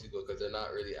homeless people because they're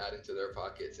not really adding to their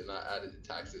pockets. They're not adding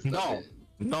taxes. No,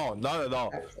 not at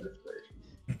all.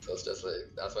 So it's just like,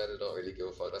 that's why they don't really give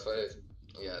a fuck. That's why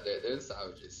they're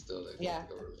savages still. Like, yeah.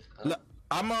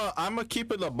 I'm a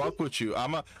keep it a buck with you.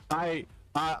 I'm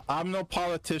no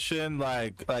politician,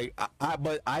 but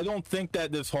I don't think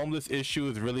that this homeless issue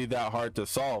is really that hard to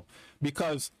solve,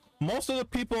 because most of the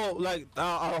people like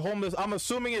are homeless. I'm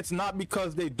assuming it's not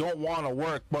because they don't want to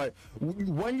work, but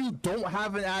when you don't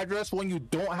have an address, when you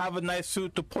don't have a nice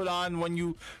suit to put on, when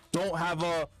you don't have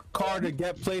a car to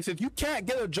get places, you can't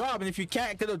get a job, and if you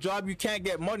can't get a job, you can't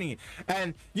get money.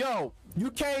 And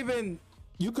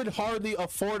you could hardly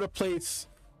afford a place,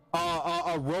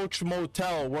 a Roach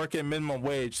Motel working minimum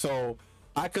wage. So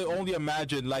I could only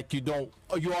imagine, like, you're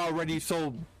already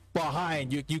so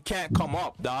behind, you can't come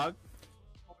up, dog.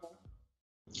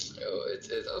 Yo,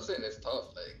 I'm saying it's tough.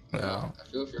 Like, I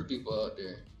feel for people out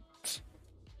there.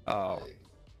 Like,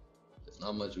 there's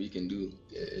not much we can do.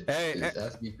 It's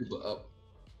asking people up.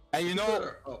 And you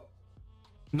know,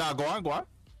 nah, go on. I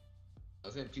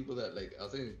was saying people that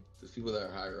there's people that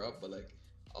are higher up, but like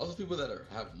also people that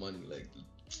have money. Like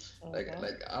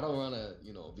I don't want to,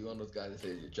 be one of those guys that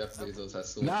say Jeff Bezos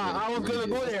has so much money. I was gonna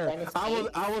go there. I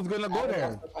was gonna go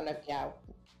there.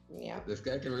 Yeah. This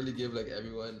guy can really give like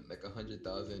everyone like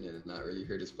 100,000 and not really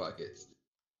hurt his pockets.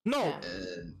 No,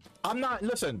 I'm not.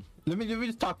 Listen, let me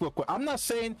just talk real quick. I'm not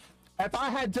saying if I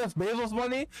had Jeff Bezos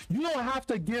money, you don't have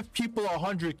to give people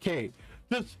 100K.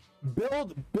 Just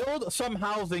build some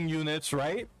housing units,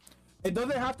 right? It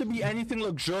doesn't have to be anything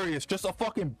luxurious. Just a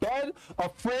fucking bed, a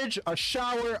fridge, a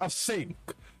shower, a sink.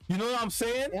 You know what I'm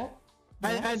saying? Yeah.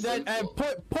 And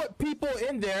put people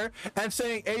in there and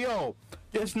saying, hey yo,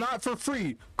 it's not for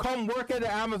free. Come work at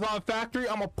the Amazon factory.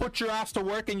 I'm gonna put your ass to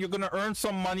work and you're gonna earn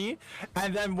some money.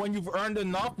 And then when you've earned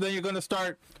enough, then you're gonna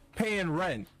start paying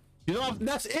rent. You know,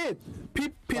 that's it.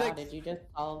 Wow, did you just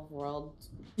solve world?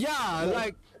 Yeah,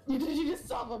 like did you just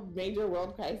solve a major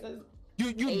world crisis?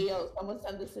 Hey, yo, someone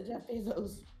send this to Jeff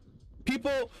Bezos.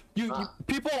 People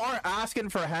aren't asking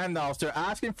for handouts, they're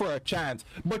asking for a chance.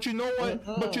 But you know what?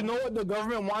 But you know what the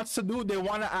government wants to do? They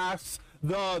want to ask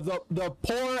the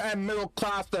poor and middle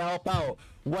class to help out,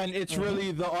 when it's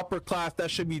really the upper class that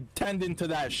should be tending to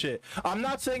that shit. I'm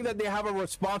not saying that they have a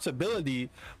responsibility,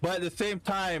 but at the same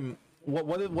time,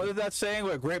 what is that saying?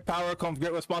 With great power comes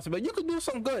great responsibility. You could do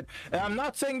some good, and I'm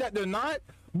not saying that they're not.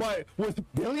 But with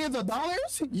billions of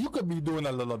dollars, you could be doing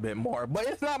a little bit more. But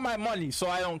it's not my money, so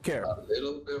I don't care. A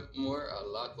little bit more, a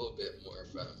lot bit more,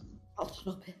 fam. A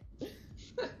little bit.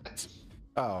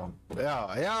 Oh, yeah.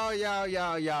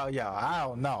 I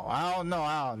don't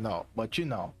know. But you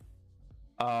know,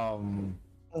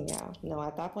 Yeah, no.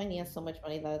 At that point, he has so much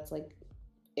money that it's like,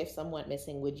 if someone went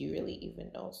missing, would you really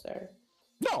even know, sir?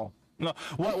 no.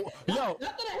 Well, not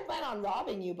that I plan on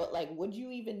robbing you, but like, would you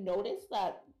even notice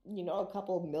that a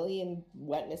couple million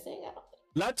went missing?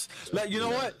 You know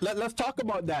what? Let's talk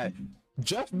about that.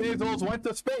 Jeff Bezos went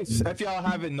to space. If y'all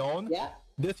haven't known, Yeah.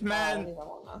 This man,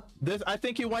 I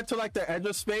think he went to like the edge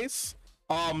of space.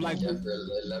 Like for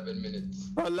 11 minutes.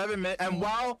 For 11 minutes, and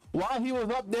while he was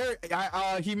up there,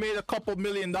 he made a couple $1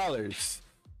 million.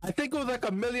 I think it was like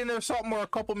 $1 million or something, or a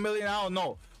couple million. I don't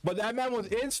know. But that man was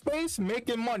in space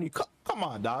making money. Come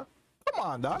on, dog.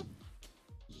 Come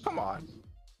on.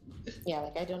 Yeah,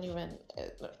 like I don't even.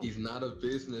 He's not a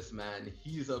businessman.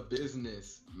 He's a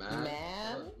businessman.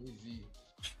 Easy.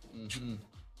 Mm-hmm.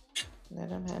 Let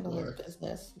him handle his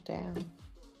business. Damn.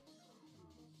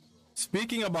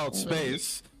 Speaking about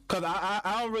space, because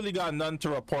I don't really got nothing to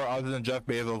report other than Jeff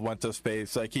Bezos went to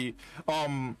space. Like a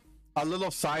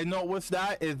little side note with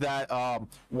that is that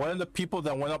one of the people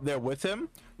that went up there with him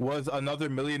was another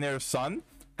millionaire's son,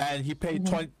 and he paid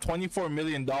 $24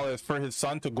 million for his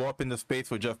son to go up into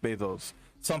space with Jeff Bezos,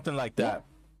 something like that.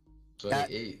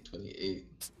 28.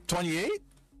 28?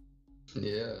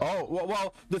 Yeah. Oh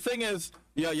well. The thing is,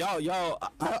 y'all.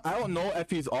 I don't know if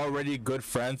he's already good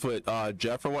friends with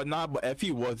Jeff or whatnot, but if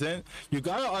he wasn't, you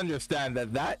gotta understand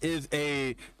that is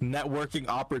a networking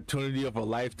opportunity of a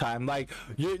lifetime. Like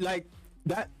you're like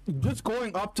that. Just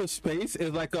going up to space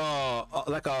is like a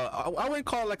I wouldn't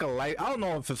call it like a life. I don't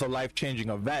know if it's a life-changing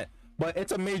event, but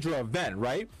it's a major event,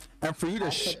 right? And for you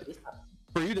to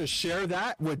share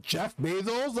that with Jeff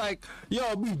Bezos, like,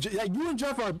 yo, like you and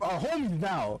Jeff are homies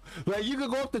now. Like, you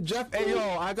could go up to Jeff, hey, yo,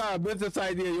 I got a business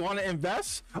idea. You want to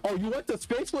invest? Oh, you went to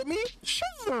space with me?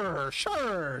 Sure.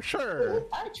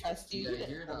 I trust you. Yeah, I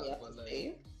hear that, but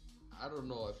like, I don't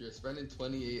know if you're spending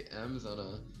 28 M's on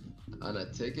a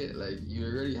ticket. Like, you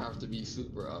already have to be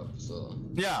super up. So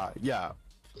yeah. You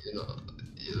know,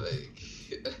 like,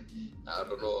 I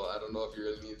don't know if you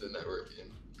really need the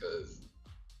networking because.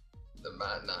 The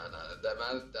man, that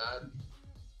man's dad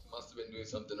must have been doing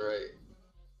something right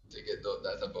to get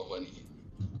that type of money.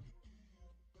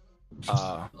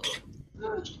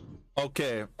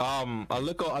 Okay.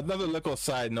 Another little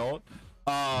side note.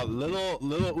 Little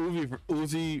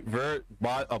Uzi Vert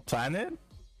bought a planet.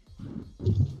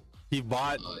 He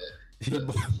bought. Oh, yeah.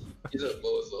 He's a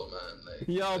bozo, man.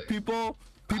 Like, people.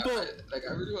 I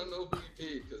really want to know who he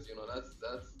paid because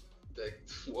that's like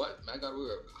what man got away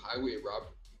with highway robbery.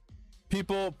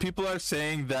 People are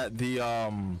saying that the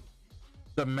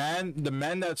man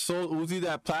that sold Uzi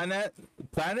that planet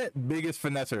biggest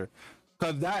finesser,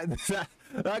 cause that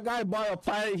guy bought a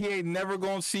planet he ain't never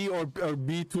gonna see or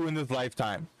be to in his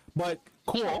lifetime. But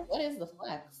cool. What is the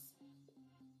flex?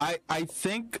 I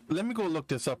think, let me go look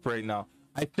this up right now.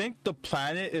 I think the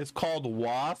planet is called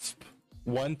WASP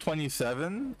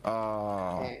 127.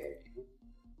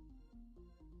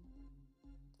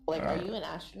 Like, are you an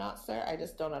astronaut, sir? I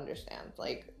just don't understand.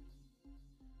 Like,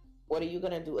 what are you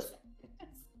gonna do with this?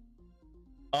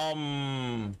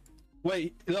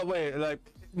 Wait, like,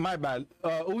 my bad.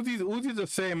 Uzi's the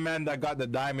same man that got the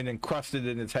diamond encrusted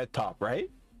in his head top, right?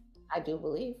 I do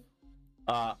believe.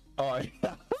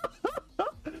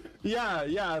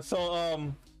 Yeah.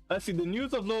 So, let's see. The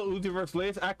news of Lil Uzi Vert's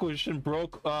latest acquisition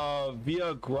broke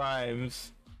via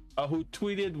Grimes, who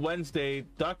tweeted Wednesday,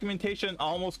 documentation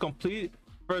almost complete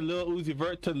for Lil Uzi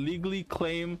Vert to legally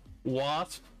claim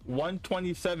WASP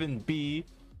 127B.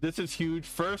 This is huge.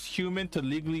 First human to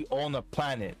legally own a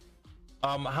planet.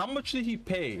 How much did he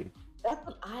pay? That's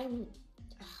what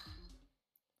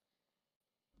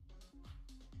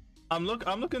I'm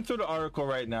looking through the article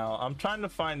right now. I'm trying to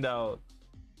find out.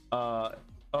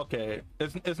 Okay,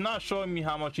 it's not showing me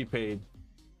how much he paid.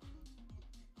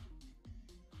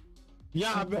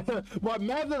 Yeah, but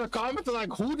man in the comments are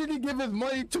like, who did he give his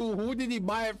money to? Who did he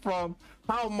buy it from?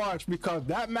 How much? Because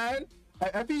that man,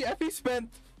 if he spent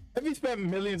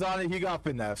millions on it, he got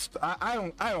finessed.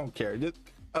 I don't care.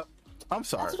 I'm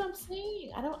sorry. That's what I'm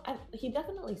saying. He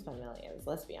definitely spent millions.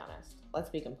 Let's be honest. Let's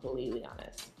be completely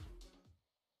honest.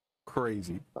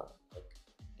 Crazy. But, like,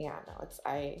 yeah, no,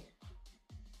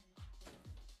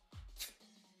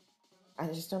 I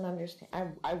just don't understand.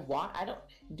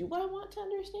 Do I want to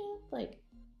understand? Like,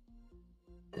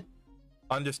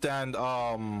 understand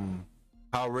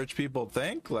how rich people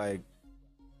think? Like,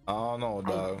 I don't know,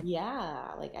 dog.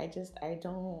 Yeah, like I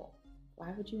don't.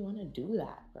 Why would you want to do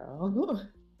that, bro?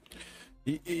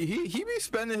 He be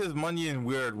spending his money in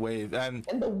weird ways, and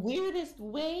in the weirdest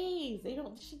ways.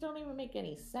 She don't even make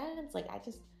any sense. Like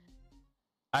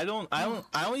I don't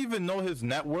even know his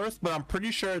net worth, but I'm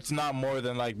pretty sure it's not more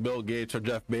than like Bill Gates or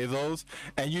Jeff Bezos,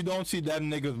 and you don't see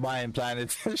them niggas buying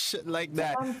planets and shit like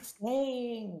that. I'm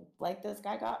saying, like, this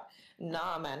guy got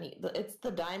man. It's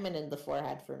the diamond in the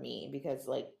forehead for me, because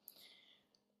like,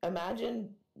 imagine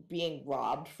being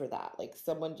robbed for that. Like,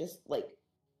 someone just like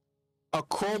a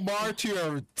crowbar to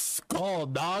your skull,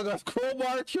 dog. A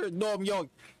crowbar to your dome, yo.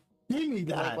 Give me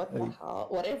that. Like, what the hell?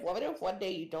 What if one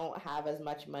day you don't have as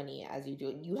much money as you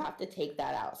do? You have to take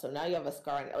that out. So now you have a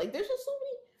scar on it. Like, there's just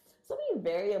so many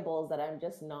variables that I'm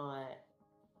just not.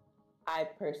 I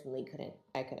personally couldn't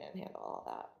handle all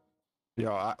that.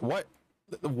 Yo,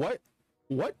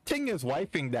 what thing is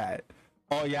wiping that?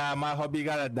 Oh yeah, my hubby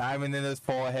got a diamond in his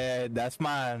forehead. That's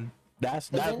mine.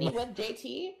 Isn't he with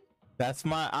JT? That's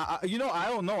my. I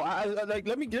don't know.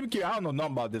 Let me I don't know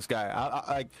nothing about this guy.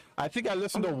 I think I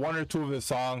listened to one or two of his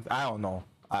songs. I don't know.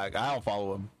 I don't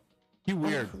follow him. He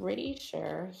weird. I'm pretty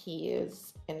sure he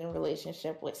is in a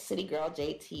relationship with City Girl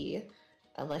JT,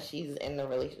 unless she's in a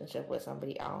relationship with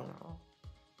somebody. I don't know.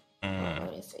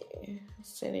 Let me see.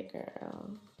 City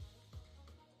Girl.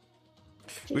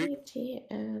 JT.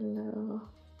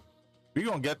 We're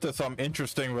gonna get to some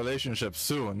interesting relationships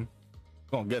soon.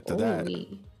 We're gonna get to that.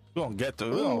 We don't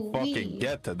fucking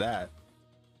get to that.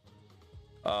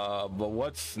 But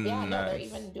what's next? No, they're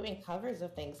even doing covers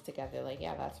of things together. Like,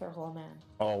 yeah, that's her whole man.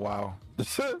 Oh wow.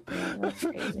 That's her man.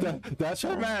 Crazy. That's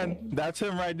him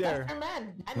right there. That's her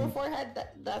man. Diamond forehead.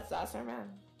 That's her man.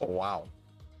 Oh wow.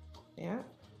 Yeah.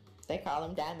 They call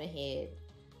him Diamond Head.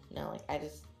 No, like I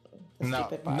just. No.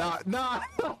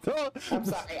 I'm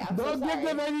sorry. Don't give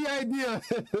them any idea.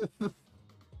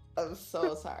 I'm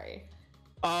so sorry.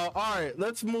 All right,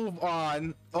 let's move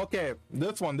on. Okay,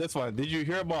 this one. Did you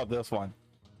hear about this one?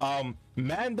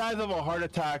 Man dies of a heart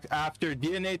attack after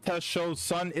DNA test shows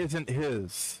son isn't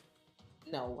his.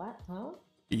 No, what? Huh?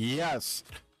 Yes.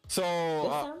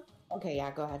 So. Okay,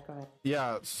 yeah, go ahead.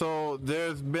 Yeah, so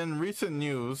there's been recent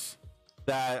news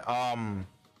that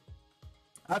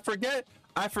I forget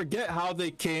how they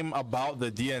came about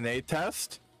the DNA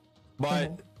test,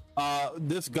 but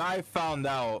this guy found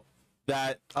out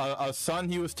that a son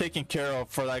he was taking care of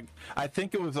for like, I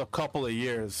think it was a couple of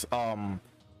years,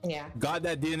 got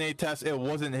that DNA test, it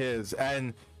wasn't his,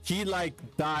 and he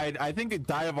like died. I think it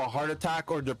died of a heart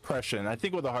attack or depression. I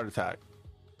think it was a heart attack.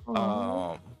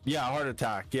 Yeah, heart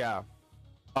attack. Yeah.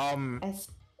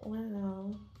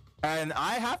 Wow. And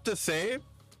I have to say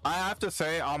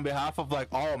on behalf of like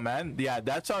all men, yeah,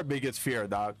 that's our biggest fear,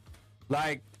 dog.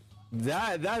 Like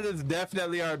that is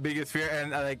definitely our biggest fear.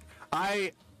 And like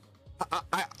I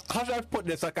how should I put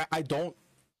this? Like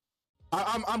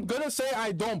I'm gonna say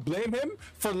I don't blame him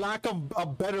for lack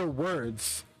of better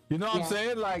words. You know what I'm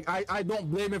saying? Like I don't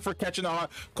blame him for catching a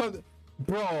heart, cause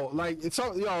bro, like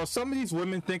some of these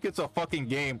women think it's a fucking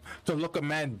game to look a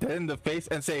man dead in the face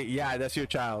and say, yeah, that's your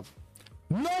child.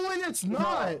 No, it's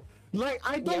not. Like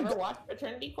I don't. You ever watch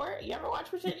Paternity Court? Yo,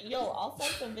 I'll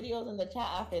send some videos in the chat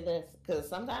after this, because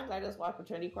sometimes I just watch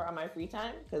Paternity Court on my free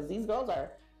time, because these girls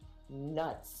are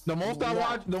nuts. The most I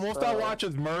watch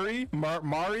is Murray,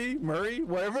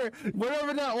 whatever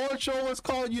that old show was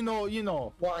called. You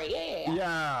know. Maury, yeah.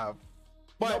 Yeah.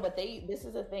 But this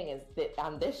is the thing, is that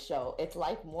on this show, it's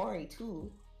like Maury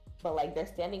too, but like they're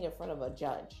standing in front of a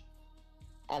judge,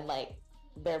 and like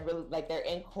they're really like they're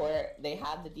in court. They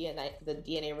have the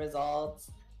DNA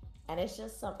results, and it's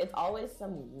always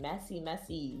some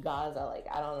messy Gaza. Like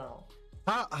I don't know.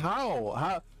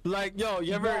 How like yo,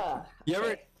 you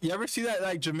ever see that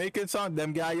like Jamaican song,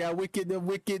 them guy, yeah, wicked.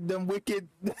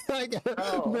 Like,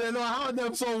 man, how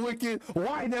them so wicked?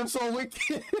 Why them so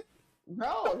wicked?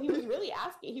 Bro, he was really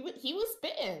asking. He was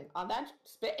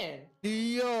spitting.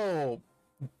 Yo,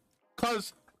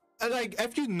 cause like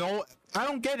if you know, I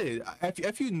don't get it.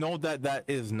 If you know that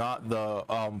is not the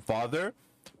father,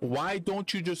 why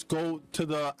don't you just go to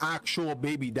the actual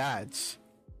baby dads?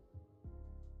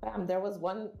 There was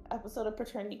one episode of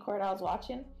Paternity Court I was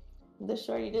watching. The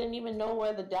shorty didn't even know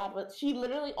where the dad was. She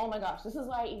literally, oh my gosh, this is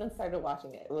why I even started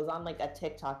watching it. It was on like a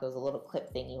TikTok. It was a little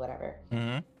clip thingy, whatever.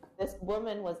 Mm-hmm. This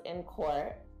woman was in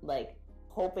court, like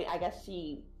hoping, I guess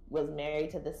she was married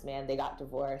to this man. They got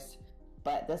divorced,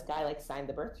 but this guy like signed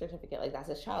the birth certificate. Like that's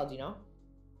his child, you know?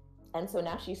 And so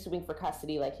now she's suing for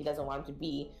custody. Like he doesn't want him to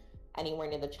be anywhere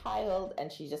near the child.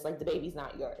 And she's just like, the baby's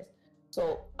not yours.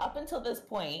 So up until this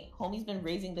point, homie's been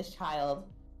raising this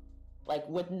child like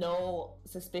with no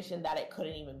suspicion that it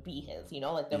couldn't even be his, you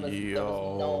know? Like there was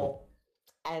no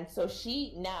And so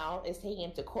she now is taking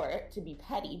him to court to be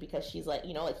petty because she's like,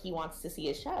 you know, like he wants to see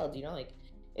his child, you know, like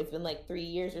it's been like 3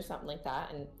 years or something like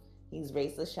that. And he's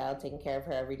raised this child, taking care of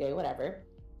her every day, whatever.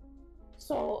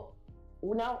 So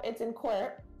now it's in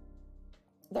court.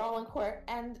 They're all in court.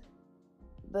 And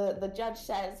the judge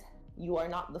says, you are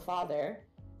not the father.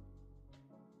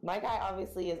 My guy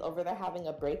obviously is over there having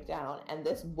a breakdown. And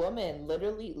this woman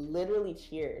literally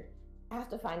cheered. I have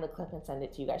to find the clip and send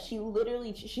it to you guys. She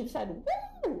said,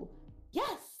 woo,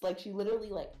 yes. Like she literally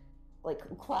like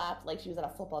clapped like she was at a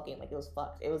football game. Like it was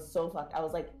fucked. It was so fucked. I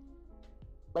was like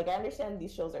I understand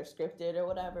these shows are scripted or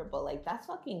whatever, but like that's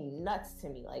fucking nuts to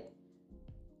me. Like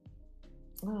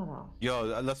I don't know.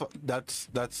 Yo, that's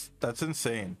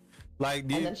insane. Like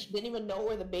and then she didn't even know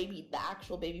where the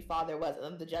actual baby father was, and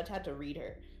then the judge had to read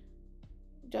her.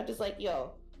 The judge is like,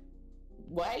 yo,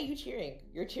 why are you cheering?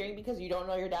 You're cheering because you don't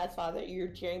know your dad's father? You're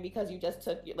cheering because you just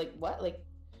took, like, what? Like,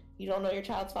 you don't know your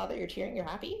child's father? You're cheering? You're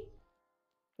happy?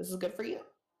 This is good for you?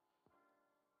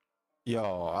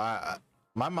 Yo,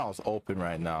 my mouth's open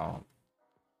right now.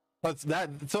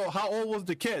 So how old was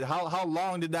the kid? How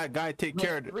long did that guy take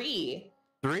care of it? 3.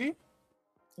 3?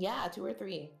 Yeah, 2 or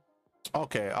 3.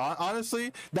 Okay,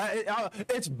 honestly,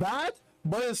 it's bad,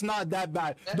 but it's not that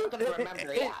bad.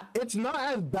 It's not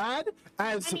as bad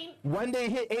as when they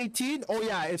hit 18. Oh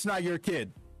yeah, it's not your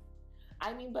kid.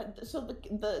 I mean, but so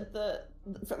the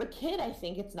for the kid, I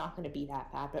think it's not going to be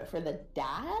that bad, but for the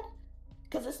dad,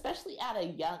 because especially at a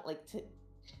young,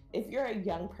 if you're a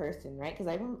young person, right?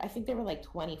 Because I think they were like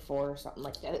 24 or something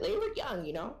like that. They were young,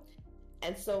 you know.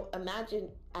 And so imagine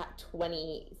at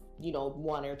 20,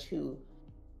 1 or 2.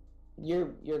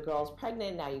 Your girl's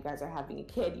pregnant, now you guys are having a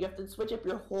kid. You have to switch up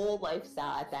your whole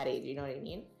lifestyle at that age, you know what I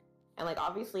mean? And like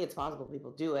obviously it's possible people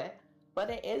do it,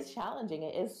 but it is challenging.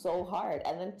 It is so hard.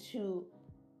 And then to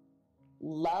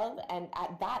love, and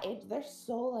at that age they're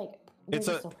so like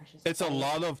so precious. It's a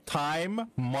lot of time,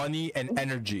 money, and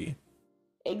energy.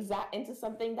 Exact into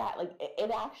something that like it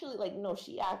actually like no,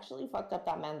 she actually fucked up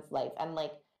that man's life, and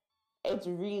like it's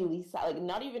really sad. Like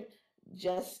not even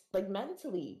just like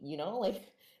mentally,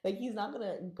 like he's not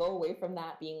gonna go away from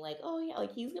that being like, oh yeah,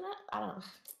 like he's gonna, I don't know.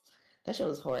 That shit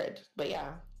was horrid. But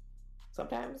yeah,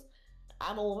 sometimes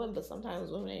I'm a woman, but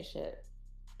sometimes women ain't shit.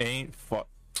 Ain't fuck.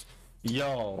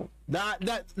 Yo, I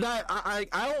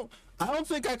don't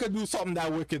think I could do something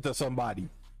that wicked to somebody.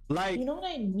 Like, you know what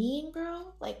I mean,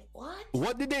 bro? Like what?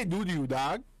 What did they do to you,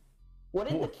 dog? What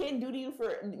did the kid do to you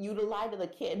for you to lie to the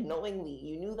kid knowingly?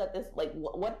 You knew that this like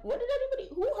what did anybody,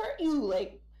 who hurt you?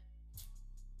 Like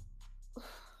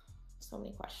so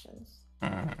many questions.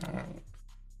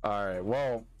 All right,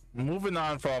 well, moving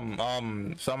on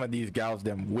from some of these gals,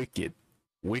 them wicked.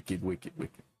 Let's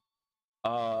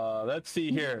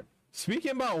see here.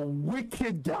 Speaking about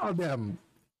wicked gal them.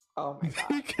 Oh my god.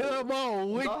 Speaking about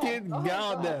wicked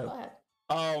gal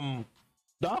them.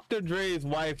 Dr. Dre's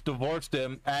wife divorced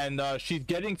him, and she's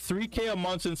getting $3,000 a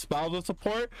month in spousal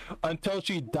support until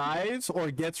she dies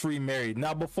or gets remarried.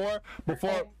 Now, before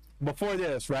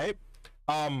this, right?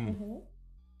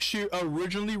 She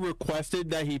originally requested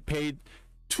that he paid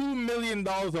 $2 million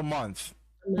a month.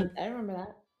 I remember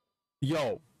that.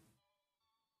 Yo.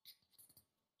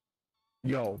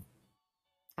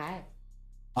 Hi.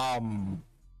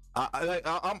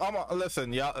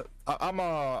 Listen, yeah,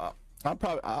 I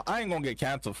ain't gonna get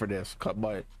canceled for this,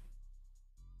 but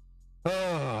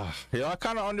I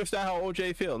kind of understand how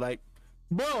OJ feel. Like,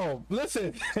 bro,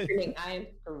 listen. I am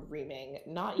screaming,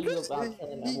 not you about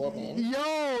killing a woman.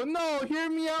 Yo, no, hear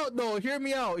me out though. Hear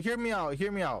me out.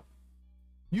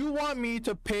 You want me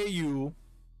to pay you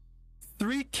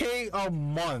 $3,000 a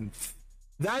month?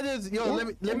 That is, yo.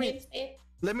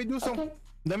 Let me do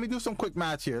some quick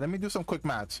maths here.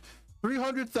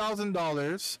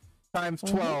 $300,000 times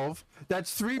 12.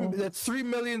 That's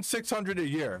 $3,600,000 a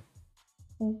year.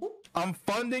 I'm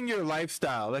funding your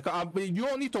lifestyle. Like, you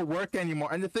don't need to work anymore.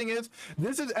 And the thing is,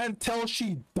 this is until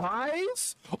she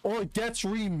dies or gets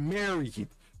remarried.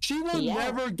 She will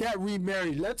never get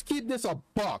remarried. Let's keep this a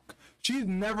buck. She's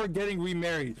never getting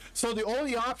remarried. So the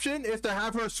only option is to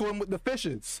have her swim with the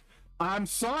fishes. I'm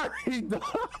sorry.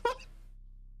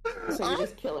 So you're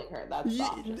just killing her. That's the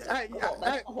option.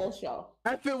 That's the whole show.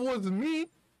 If it was me,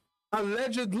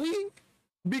 allegedly,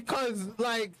 because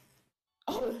like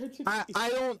I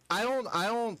don't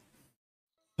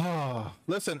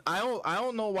listen, I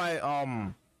don't know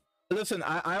why listen,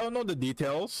 I don't know the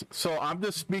details, so I'm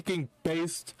just speaking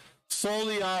based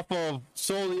solely off of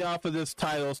this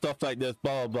title, stuff like this,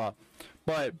 blah blah blah.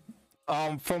 But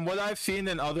from what I've seen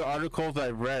in other articles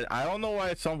I've read, I don't know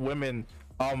why some women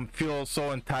feel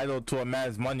so entitled to a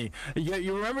man's money. Yeah,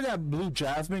 you remember that Blue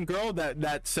Jasmine girl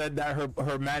that said that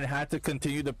her man had to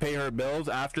continue to pay her bills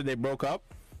after they broke up?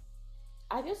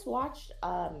 I just watched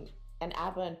an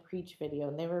Abba and Preach video,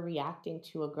 and they were reacting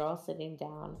to a girl sitting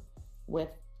down with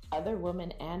other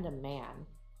women and a man,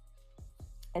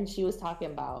 and she was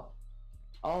talking about,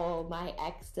 oh, my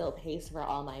ex still pays for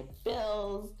all my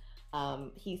bills.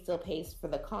 He still pays for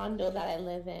the condo that I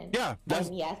live in. Yeah,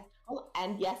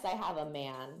 and yes, I have a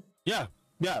man. Yeah,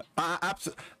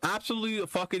 absolutely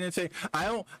fucking insane.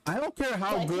 I don't care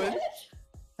how Like, good. what?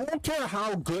 I don't care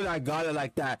how good I got it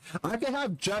like that. I can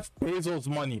have Jeff Bezos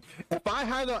money. If I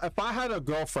had a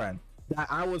girlfriend that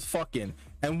I was fucking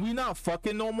and we not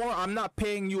fucking no more, I'm not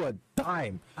paying you a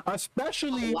dime.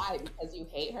 Especially why? Because you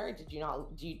hate her? Did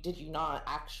you not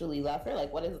actually love her?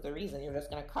 Like, what is the reason? You're just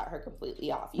gonna cut her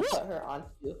completely off. You put her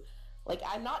onto, like,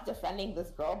 I'm not defending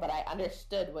this girl, but I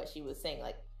understood what she was saying.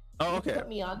 Like, oh, okay, you put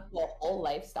me onto a whole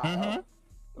lifestyle,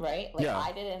 right? Like, yeah.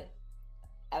 I didn't,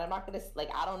 and I'm not gonna, like,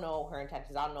 I don't know her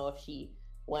intentions. I don't know if she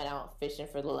went out fishing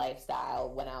for the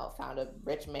lifestyle, went out, found a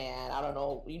rich man. I don't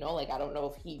know, like, I don't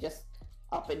know if he just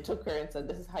up and took her and said,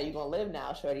 this is how you gonna live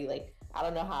now, shorty. Like, I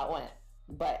don't know how it went,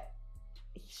 but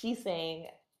she's saying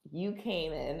you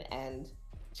came in and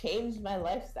changed my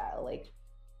lifestyle. Like,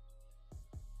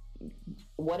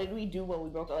 what did we do when we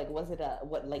broke up? Like, was it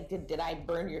did I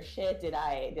burn your shit? Did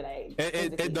I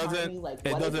it doesn't like,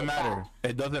 it doesn't matter.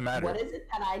 It doesn't matter. What is it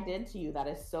that I did to you that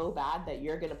is so bad that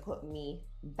you're gonna put me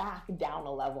back down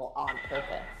a level on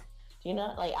purpose? You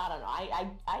know, like, I don't know.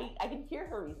 I can hear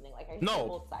her reasoning. Like, I can hear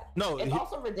both sides. No, it's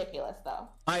also ridiculous, though.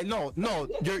 I know. No,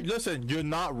 listen. You're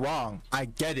not wrong. I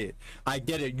get it.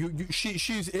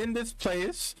 She's in this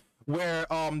place where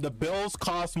the bills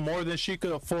cost more than she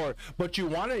could afford. But you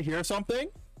want to hear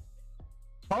something?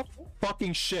 Tough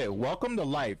fucking shit. Welcome to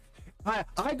life.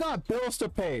 I got bills to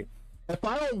pay. If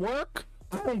I don't work,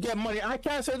 I don't get money. I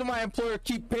can't say to my employer,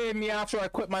 keep paying me after I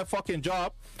quit my fucking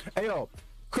job. Hey, yo.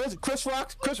 Chris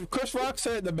Rock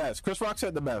said it the best. Chris Rock said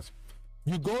it the best.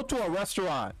 You go to a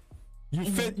restaurant, you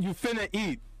finna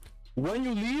eat. When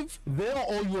you leave, they don't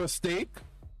owe you a steak.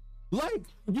 Like,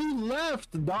 you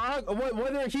left, dog.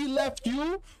 Whether he left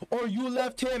you or you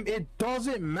left him, it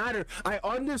doesn't matter. I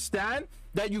understand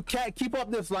that you can't keep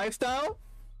up this lifestyle.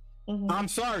 I'm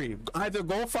sorry. Either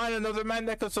go find another man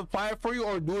that can supply it for you,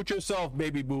 or do it yourself,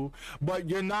 baby boo. But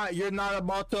you're not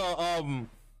about to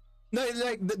No,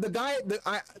 like the guy,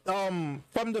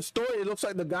 from the story, it looks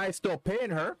like the guy's still paying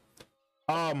her,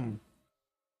 paying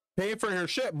for her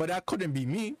shit, but that couldn't be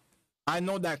me. I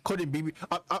know that couldn't be me.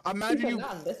 Imagine you,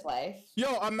 not in this life.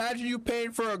 Yo, imagine you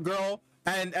paying for a girl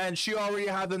and she already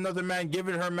has another man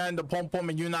giving her man the pom pom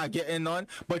and you're not getting none,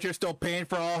 but you're still paying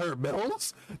for all her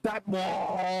bills. That,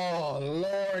 oh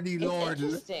lordy lord.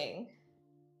 Interesting.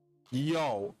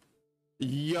 Yo,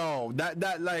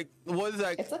 that like, what is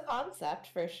that? It's a concept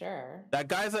for sure. That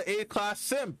guy's an A-class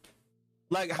simp.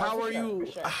 Like, how are you?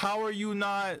 Sure. How are you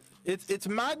not? It's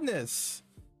madness.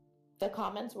 The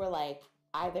comments were like,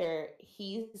 either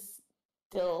he's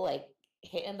still like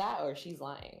hitting that, or she's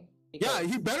lying. Yeah,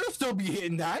 he better still be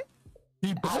hitting that.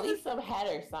 He better. At least some head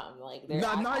or something. Like,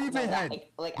 not even head.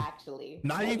 Like actually.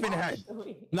 Not like, even head.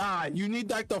 Nah, you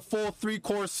need like the full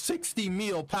 3-course 60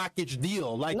 meal package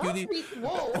deal. Like, not you need.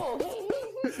 Whoa, hey,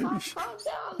 calm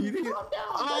down. You need calm down.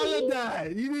 All buddy. of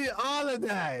that. You need all of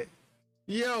that.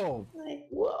 Yo. Like,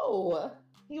 whoa.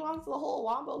 He wants the whole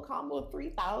wombo combo of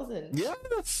 3,000.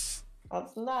 Yes.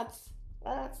 That's nuts.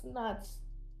 But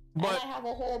and I have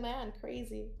a whole man.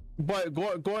 Crazy. But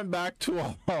going back to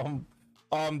the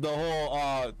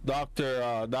whole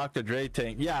Dr. Dre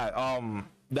thing. Yeah,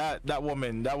 that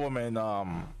woman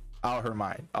out her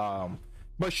mind.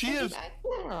 But she is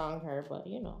wrong her, but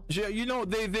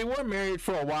they were married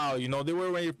for a while. They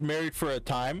were married for a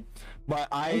time.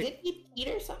 But did he cheat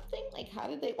or something? Like,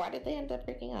 why did they end up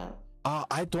breaking up?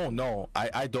 I don't know.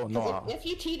 I don't know. If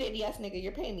you cheated, yes, nigga,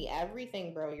 you're paying me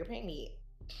everything, bro. You're paying me.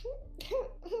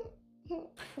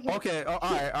 Okay, all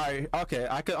right, okay,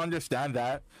 I can understand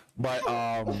that, but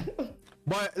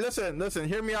listen,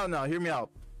 hear me out now.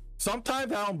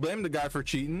 Sometimes I don't blame the guy for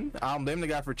cheating.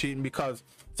 Because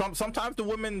sometimes the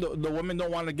women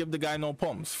don't want to give the guy no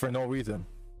pumps for no reason.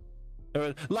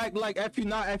 Like if you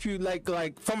like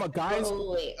from a guy's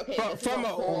hear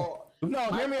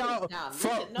me out.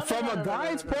 From a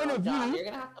guy's point of view, you're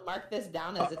gonna have to mark this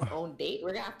down as its own date.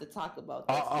 We're gonna have to talk about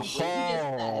this. Holy.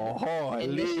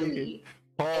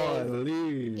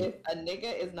 If a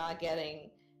nigga is not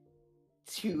getting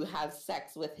to have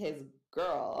sex with his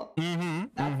girl.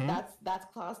 That's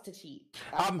clause to cheat.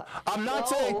 I'm not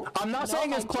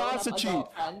saying it's clause to cheat.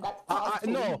 That's clause to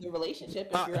leave the relationship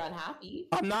if you're unhappy.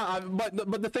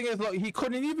 But the thing is, look, he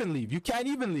couldn't even leave. You can't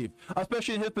even leave,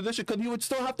 especially in his position, because he would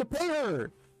still have to pay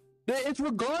her. It's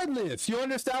regardless. You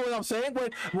understand what I'm saying?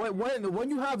 When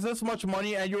you have this much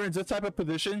money and you're in this type of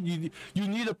position, you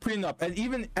need a prenup. And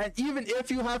even if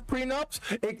you have prenups,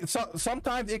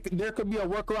 sometimes there could be a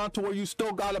workaround to where you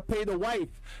still gotta pay the wife.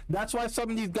 That's why some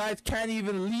of these guys can't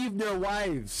even leave their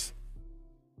wives.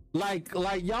 Like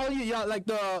y'all like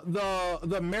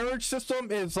the marriage system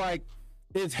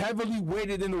is heavily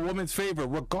weighted in the woman's favor,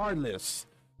 regardless,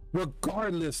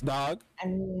 dog.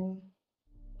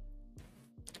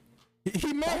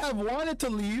 He may have wanted to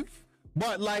leave,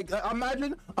 but like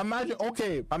imagine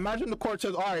the court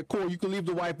says, all right, cool, you can leave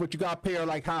the wife, but you gotta pay her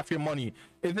like half your money.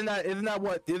 Isn't that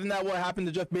what happened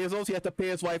to Jeff Bezos? He had to pay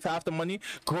his wife half the money.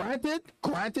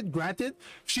 Granted,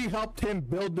 she helped him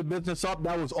build the business up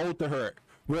that was owed to her.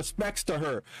 Respects to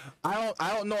her. I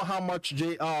don't know how much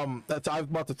I was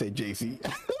about to say JC.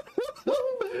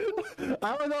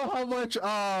 I don't know how much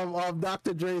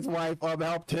Dr. Dre's wife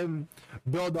helped him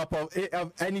build up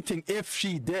of anything, if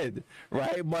she did,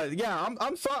 right? But yeah,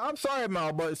 I'm sorry,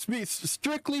 Mal, but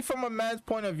strictly from a man's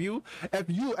point of view, if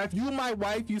you my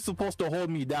wife, you supposed to hold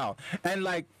me down. And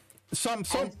like some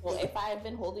so if I've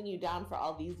been holding you down for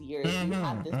all these years, you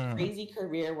have this crazy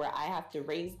career where I have to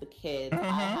raise the kids, I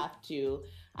have to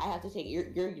take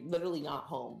you're literally not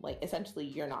home. Like essentially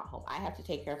you're not home. I have to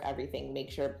take care of everything, make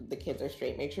sure the kids are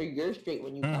straight, make sure you're straight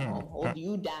when you come home, hold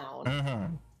you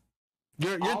down.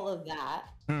 All of that.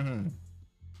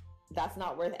 That's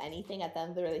not worth anything at the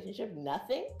end of the relationship.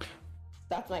 Nothing.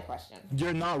 That's my question.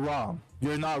 You're not wrong.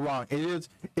 It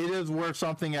is worth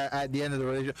something at the end of the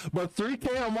relationship. But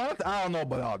 $3,000 a month, I don't know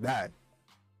about all that.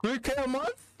 $3,000 a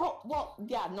month? Well,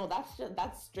 yeah, no,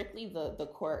 that's strictly the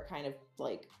court kind of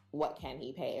like, what can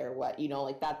he pay or what,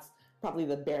 like that's probably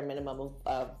the bare minimum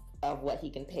of what he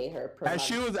can pay her per month. And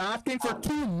she was asking for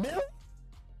 $2 million?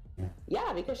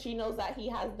 Yeah, because she knows that he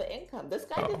has the income. This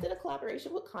guy just did a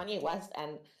collaboration with Kanye West,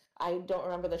 and I don't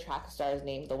remember the track star's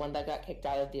name, the one that got kicked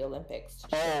out of the Olympics.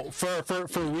 Oh,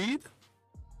 for weed?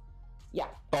 Yeah.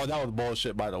 Oh, that was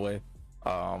bullshit, by the way.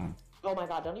 Oh my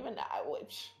god, don't even...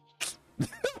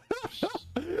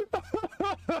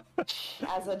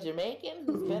 As a Jamaican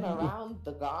who's been around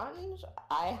the ganj,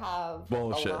 I have a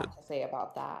lot to say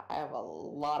about that. I have a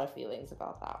lot of feelings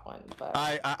about that one. But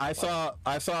I saw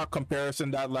a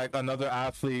comparison that like another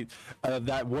athlete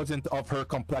that wasn't of her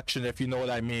complexion, if you know what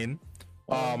I mean,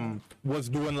 was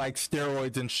doing like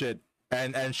steroids and shit,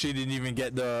 and she didn't even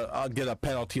get a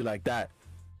penalty like that.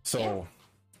 So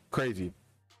crazy.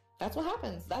 That's what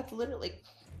happens. That's literally,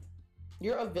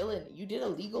 you're a villain. You did a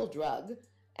legal drug.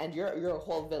 And you're a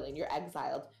whole villain. You're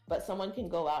exiled, but someone can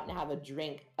go out and have a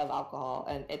drink of alcohol,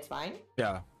 and it's fine.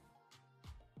 Yeah.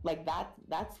 Like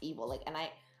that's evil. Like, and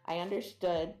I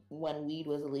understood when weed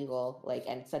was illegal, like,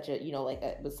 and such a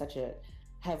it was such a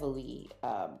heavily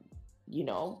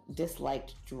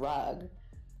disliked drug.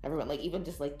 Everyone like even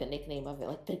just like the nickname of it,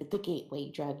 like the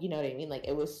gateway drug. You know what I mean? Like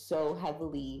it was so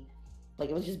heavily, like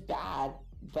it was just bad.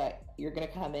 But you're gonna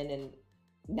come in and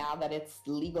now that it's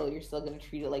legal, you're still gonna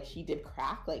treat it like she did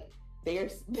crack. Like they're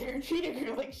treating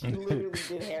her like she literally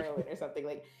did heroin or something.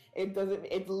 Like it's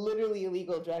literally a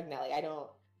legal drug now. Like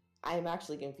I'm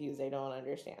actually confused. I don't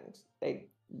understand.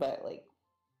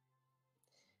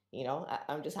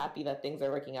 I'm just happy that things are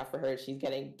working out for her. She's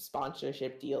getting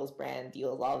sponsorship deals, brand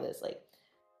deals, all this. Like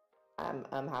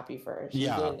I'm happy for her.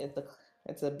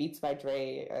 It's a Beats by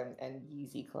Dre and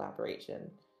Yeezy collaboration.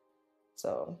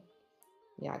 So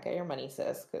yeah, get your money,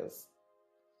 sis,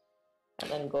 and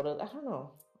then go to, I don't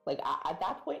know. Like, at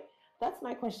that point, that's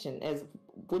my question, is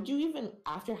would you even,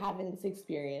 after having this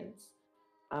experience,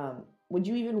 would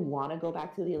you even want to go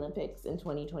back to the Olympics in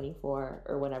 2024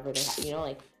 or whenever they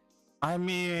have, I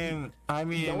mean...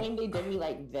 Knowing they did me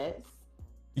like this?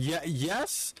 Yeah,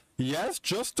 yes,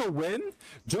 just to win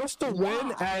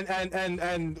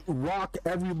and rock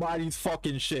everybody's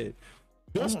fucking shit.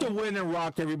 Just to win and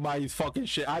rock everybody's fucking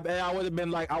shit. I would have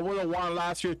been like, I would have won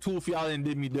last year too if y'all didn't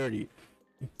did me dirty.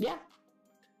 Yeah,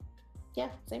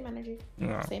 same energy.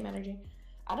 Same energy.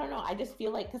 I don't know. I just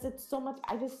feel like, because it's so much,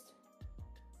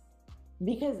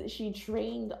 because she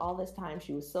trained all this time,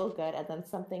 she was so good, and then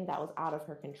something that was out of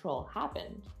her control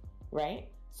happened, right?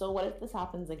 So what if this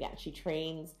happens again? She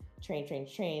trains,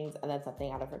 and then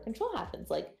something out of her control happens.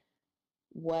 Like,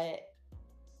 what?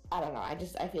 I don't know. I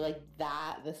feel like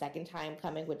that the second time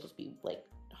coming would just be like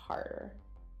harder.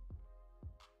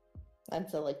 And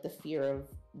so like the fear of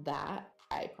that,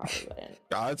 I probably wouldn't.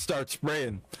 I'd start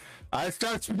spraying. I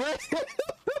start spraying.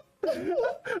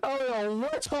 Oh,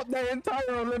 what's up that entire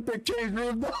Olympic change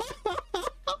room?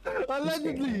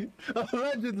 Allegedly,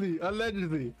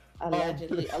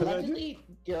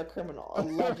 you're a criminal.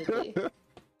 Allegedly.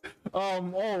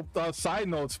 Side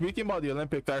note, speaking about the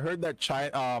Olympics, I heard that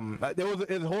China,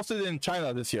 it's hosted in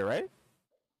China this year, right?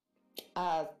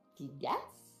 Yes.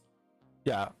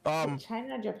 Yeah.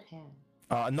 China, Japan.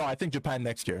 No, I think Japan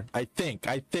next year. I think.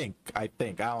 I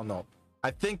don't know. I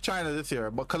think China this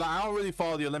year, but because I don't really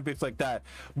follow the Olympics like that.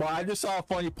 But I just saw a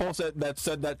funny post that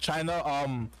said that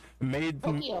China made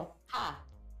Tokyo.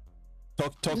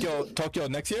 Tokyo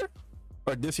next year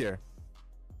or this year?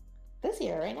 This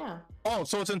year, right now. Oh,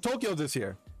 so it's in Tokyo this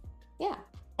year. Yeah.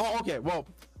 Oh, okay. Well,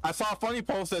 I saw a funny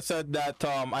post that said that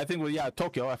I think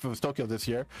Tokyo. If it was Tokyo this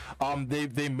year,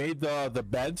 they made the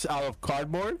beds out of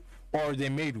cardboard, or they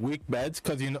made weak beds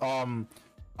because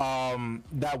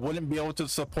that wouldn't be able to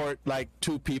support like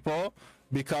 2 people,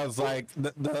 because like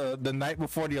the night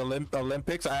before the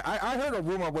Olympics, I heard a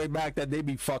rumor way back that they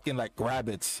be fucking like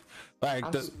rabbits. Like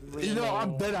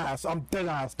I'm dead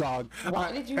ass, dog.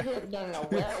 Why did you hear? No.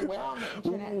 Where on the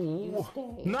internet do you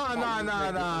stay? No.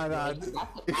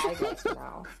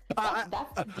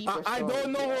 I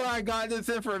don't know where I got this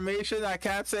information. I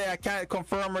can't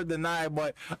confirm or deny,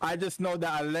 but I just know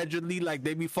that allegedly, like,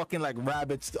 they be fucking like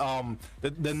rabbits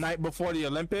the night before the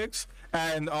Olympics,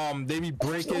 and they be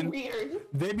breaking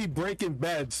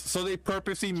beds. So they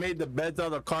purposely made the beds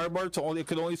out of cardboard so it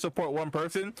could only support 1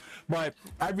 person. But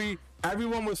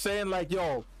everyone was saying like,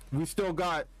 yo, we still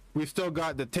got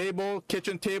the table,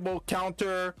 kitchen table,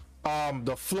 counter,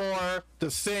 the floor, the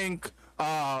sink.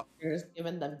 You're just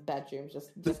giving them bedrooms,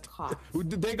 just cots.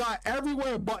 They got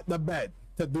everywhere but the bed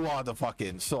to do all the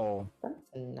fucking. So that's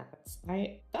nuts.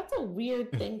 That's a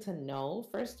weird thing to know,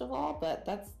 first of all, but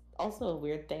that's also a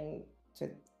weird thing to.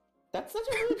 That's such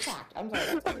a weird fact. I'm sorry,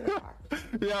 that's a weird fact.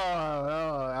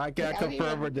 Yeah, I can't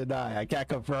confirm or deny.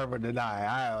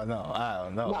 I don't know.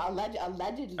 No,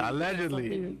 allegedly.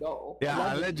 Allegedly.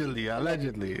 Yeah,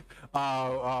 allegedly.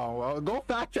 Go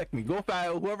fact check me.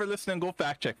 Whoever listening, go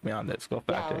fact check me on this. Go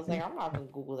fact check me. I was like, I'm not gonna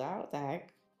Google that. What the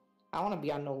heck? I want to be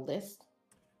on no list.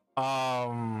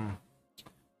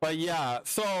 But yeah,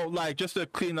 so like just to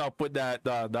clean up with that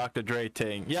Dr. Dre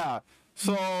thing. Yeah.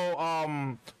 So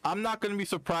I'm not gonna be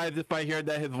surprised if I hear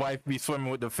that his wife be swimming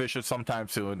with the fishes sometime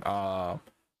soon. But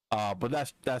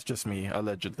that's just me,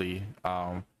 allegedly.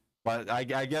 But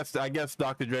I guess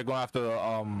Dr. Dre gonna have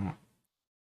to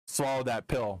swallow that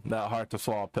pill, that hard to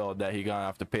swallow pill that he gonna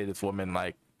have to pay this woman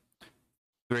like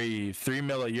 $3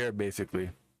 million a year basically.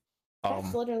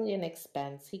 That's literally an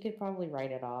expense. He could probably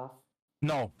write it off.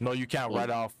 No, you can't write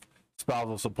off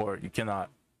spousal support. You cannot.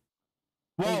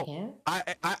 Well,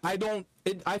 I don't.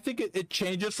 I think it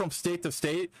changes from state to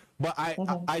state, but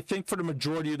I think for the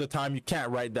majority of the time you can't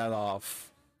write that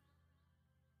off.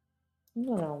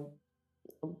 No,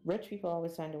 rich people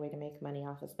always find a way to make money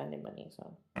off of spending money.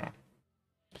 So.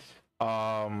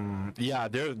 Yeah,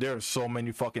 there's so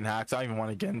many fucking hacks. I don't even want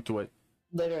to get into it.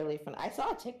 Literally fun. I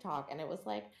saw a TikTok and it was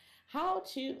like how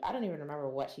to. I don't even remember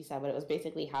what she said, but it was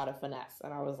basically how to finesse,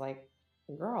 and I was like,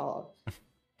 girl,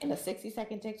 in a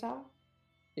 60-second TikTok.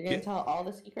 You're gonna tell all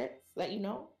the secrets that you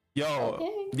know?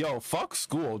 Yo, fuck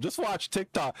school. Just watch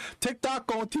TikTok. TikTok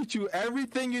gonna teach you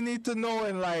everything you need to know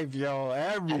in life, yo.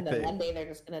 Everything. And then one day they're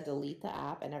just gonna delete the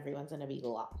app and everyone's gonna be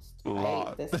lost.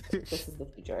 Right? This is the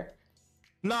future.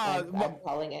 Nah, I'm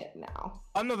calling it now.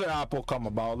 Another app will come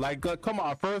about. Like, come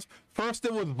on. First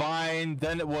it was Vine.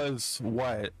 Then it was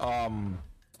what?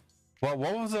 What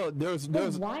was it? There's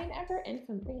Was Vine ever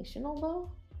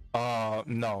informational though?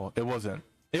 No, it wasn't.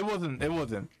 It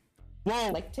wasn't.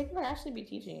 Well, like TikTok actually be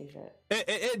teaching you shit.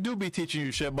 It do be teaching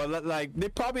you shit, but like they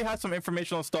probably had some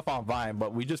informational stuff on Vine,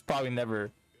 but we just probably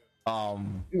never.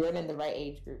 You weren't in the right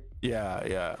age group.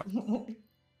 Yeah.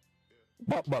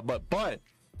 but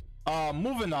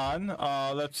moving on.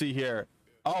 Let's see here.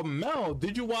 Mel,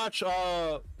 did you watch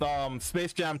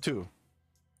Space Jam 2?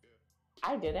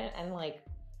 I didn't, and like.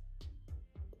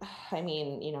 I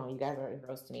mean, you know, you guys are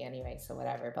roasting me anyway, so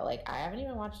whatever. But like, I haven't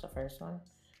even watched the first one,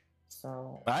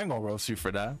 so I ain't gonna roast you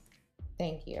for that.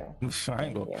 Thank you. I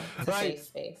ain't gonna. Right. Safe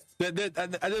space. There's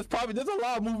a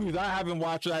lot of movies I haven't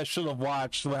watched that I should have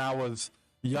watched when I was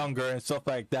younger and stuff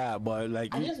like that. But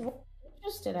like, I just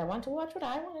interested. I want to watch what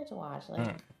I wanted to watch.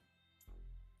 Like,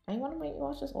 I want to make you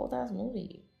watch this old ass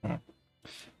movie.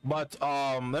 But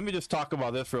let me just talk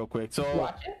about this real quick. So,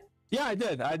 watch it? Yeah, I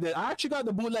did. I actually got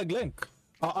the bootleg link.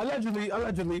 Allegedly.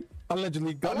 Allegedly,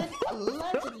 we don't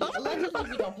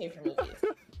pay for movies.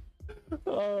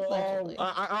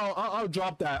 I'll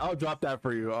drop that. I'll drop that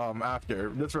for you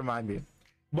after. Just remind me.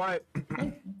 But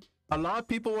a lot of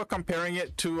people were comparing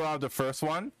it to the first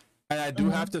one, and I do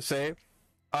have to say,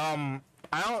 I'm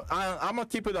gonna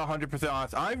keep it 100%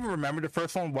 honest. I don't even remember the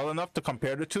first one well enough to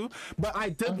compare the two, but I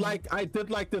did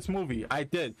like this movie. I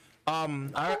did. I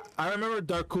remember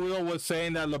Darkudo was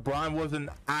saying that LeBron wasn't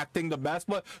acting the best,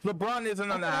 but LeBron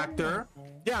isn't an actor.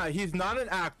 Yeah, he's not an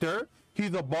actor.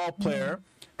 He's a ball player.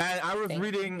 And I was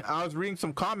reading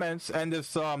some comments, and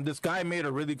this guy made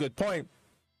a really good point.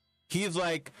 He's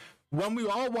like, when we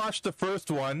all watched the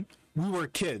first one, we were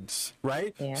kids,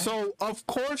 right? Yeah. So of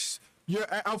course you're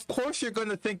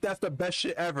gonna think that's the best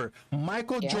shit ever.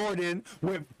 Michael Jordan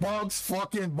with Bugs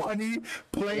fucking Bunny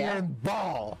playing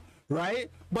ball, right?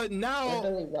 But now,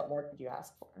 literally, what more could you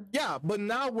ask for? Yeah, but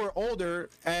now we're older,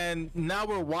 and now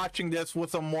we're watching this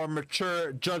with a more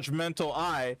mature, judgmental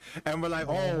eye, and we're like,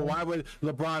 oh, why would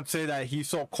LeBron say that he's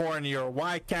so corny, or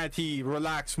why can't he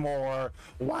relax more?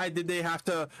 Why did they have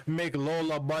to make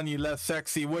Lola Bunny less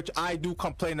sexy? Which I do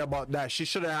complain about that. She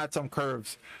should have had some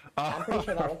curves. I'm pretty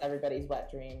sure that was everybody's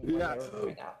wet dream when they were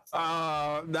growing up. So.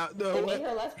 They made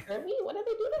her less curvy? What did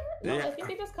they do to her? No, I think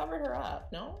they just covered her up,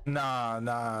 no?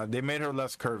 Nah. They made her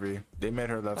less curvy.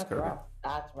 That's curvy. Rough.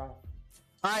 That's rough.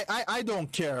 I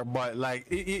don't care, but like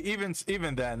even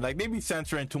then, like they be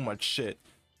censoring too much shit.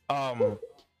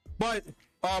 But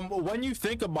when you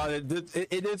think about it,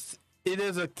 it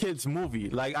is a kids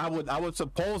movie. Like I would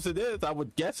suppose it is. I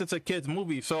would guess it's a kids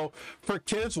movie. So for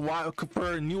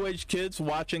new age kids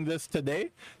watching this today,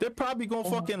 they're probably gonna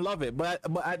fucking love it. But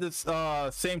at this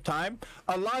same time,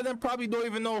 a lot of them probably don't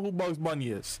even know who Bugs Bunny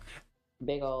is.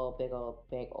 Big old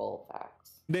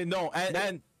facts. They know,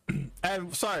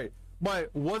 and sorry, but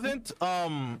wasn't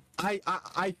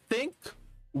I think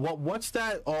what's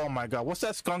that? Oh my god, what's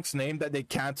that skunk's name that they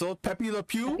canceled? Pepe Le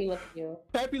Pew.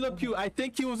 Pepe Le Pew. I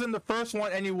think he was in the first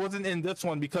one and he wasn't in this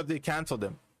one because they canceled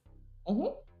him.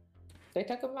 They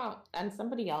took him out, and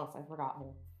somebody else, I forgot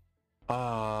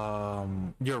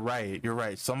who. You're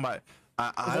right. Somebody.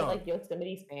 I don't like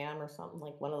Yosemite Sam or something,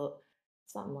 like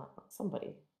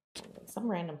somebody, some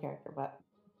random character, but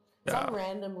some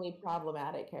randomly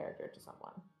problematic character to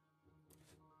someone.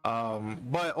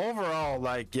 But overall,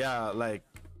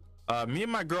 me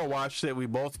and my girl watched it. We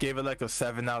both gave it like a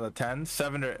 7 out of 10.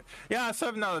 7 out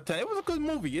of 10. It was a good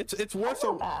movie. It's worth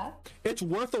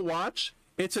a watch.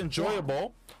 It's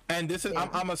enjoyable. And this is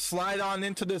I'm gonna slide on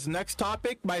into this next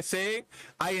topic by saying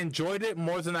I enjoyed it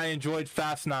more than I enjoyed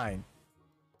Fast 9.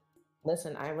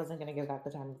 Listen, I wasn't gonna give that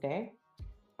the time of day.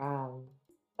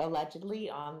 Allegedly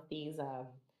on these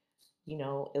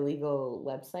illegal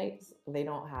websites, they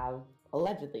don't have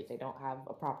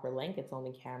a proper link. It's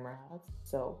only cameras.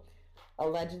 So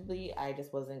allegedly, I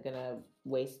just wasn't gonna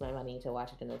waste my money to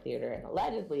watch it in the theater, and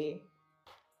allegedly,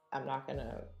 I'm not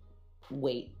gonna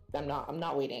wait. I'm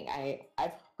not waiting.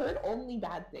 I've heard only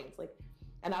bad things,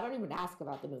 and I don't even ask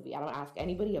about the movie. I don't ask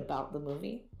anybody about the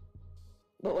movie.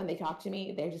 But when they talk to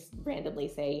me, they just randomly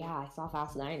say, "Yeah, I saw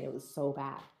Fast 9. It was so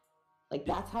bad." Like,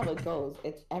 that's how it goes.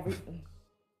 It's everything.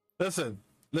 Listen.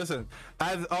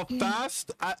 As a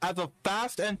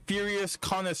Fast and Furious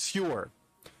connoisseur,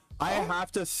 I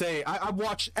have to say I've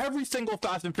watched every single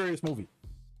Fast and Furious movie.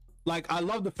 Like, I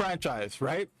love the franchise,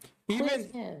 right?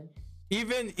 Even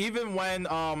when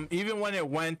it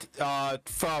went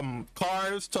from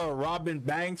Cars to Robin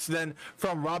Banks, then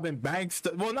from Robin Banks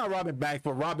to, well, not Robin Banks,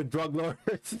 but Robin Drug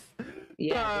Lords.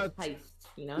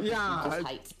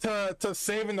 To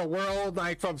saving the world,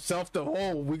 like from self to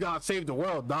whole. We gotta save the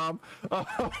world, Dom.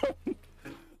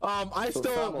 I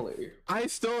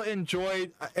still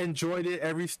enjoyed it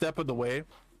every step of the way.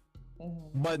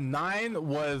 But 9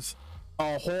 was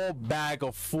a whole bag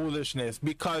of foolishness,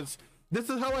 because this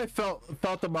is how I felt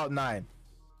about 9.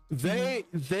 They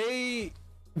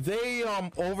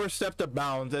overstepped the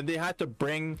bounds, and they had to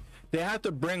bring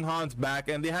Hans back,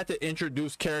 and they had to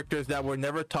introduce characters that were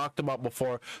never talked about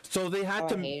before. So they had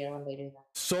to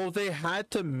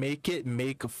make it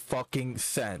make fucking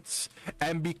sense.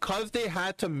 And because they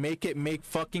had to make it make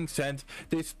fucking sense,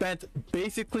 they spent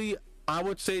basically, I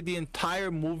would say, the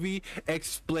entire movie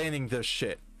explaining this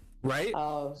shit. Right?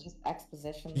 Oh, it's just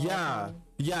exposition. Yeah.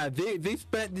 They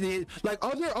spent like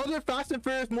other Fast and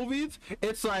Furious movies.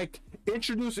 It's like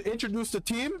introduce the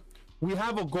team. We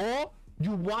have a goal.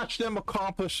 You watch them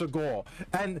accomplish the goal,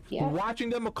 and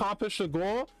watching them accomplish the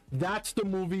goal, that's the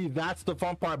movie. That's the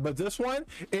fun part. But this one,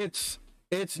 it's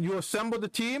you assemble the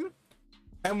team,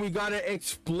 and we gotta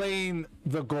explain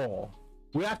the goal.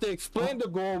 We have to explain the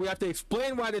goal. We have to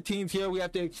explain why the team's here. We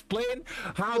have to explain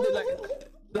how they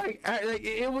like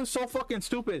it was so fucking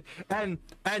stupid. And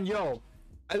yo,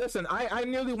 listen, I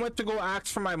nearly went to go ask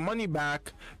for my money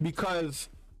back because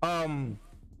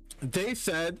they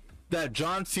said that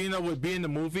John Cena would be in the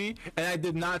movie, and I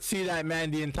did not see that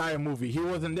man the entire movie. He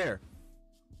wasn't there.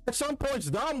 At some points,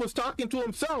 Dom was talking to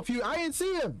himself. I didn't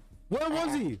see him. Where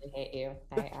was he? I hate you.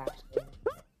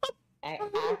 I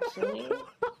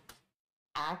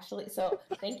actually. So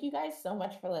thank you guys so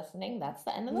much for listening. That's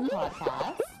the end of the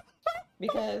podcast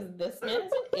because this man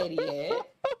is an idiot.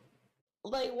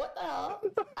 Like, what the hell?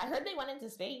 I heard they went into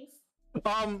space.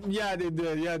 Yeah, they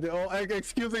did. Yeah, they. Oh,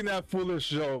 excusing that foolish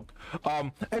joke.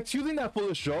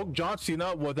 John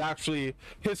Cena was actually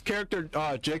his character.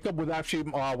 Jacob was actually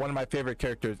one of my favorite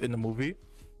characters in the movie.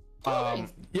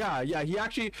 Nice. Yeah. He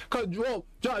actually, cause well,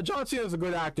 John Cena is a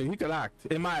good actor. He could act,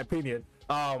 in my opinion.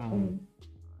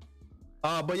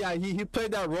 But yeah, he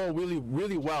played that role really,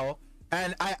 really well.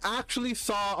 And I actually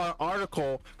saw an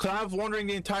article because I was wondering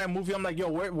the entire movie. I'm like, yo,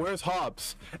 where's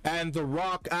Hobbs? And The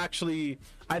Rock actually,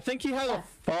 I think he had a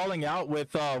falling out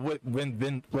with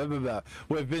Vin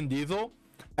Diesel.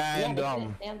 And they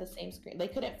couldn't stay on the same screen. They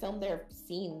couldn't film their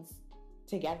scenes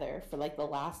together for like the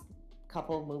last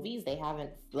couple of movies. They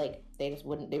haven't they just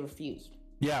wouldn't. They refused.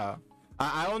 Yeah.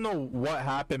 I don't know what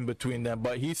happened between them,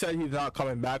 but he said he's not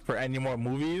coming back for any more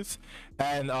movies,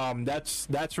 and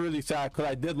that's really sad because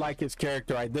I did like his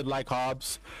character. I did like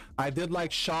Hobbs. I did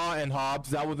like Shaw and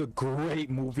Hobbs. That was a great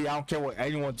movie. I don't care what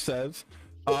anyone says.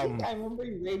 I remember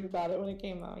you raved about it when it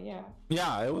came out.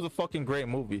 Yeah, it was a fucking great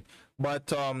movie.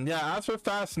 But yeah, as for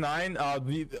Fast 9,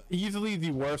 easily the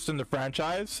worst in the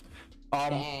franchise.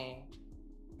 Dang.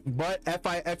 But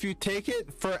if you take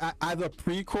it for as a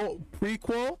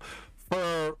prequel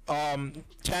for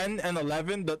 10 and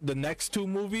 11, the next two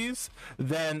movies,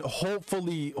 then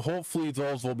hopefully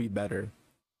those will be better.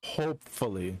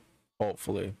 Hopefully. That's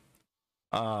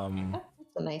a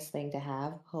nice thing to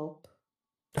have. Hope.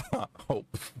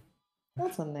 Hope.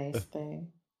 That's a nice thing.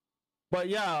 But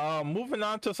yeah, moving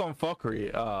on to some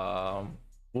fuckery.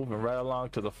 Moving right along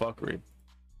to the fuckery.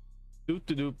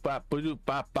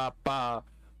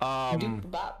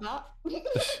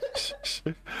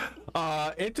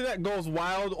 Internet goes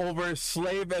wild over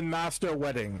slave and master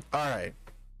wedding. All right.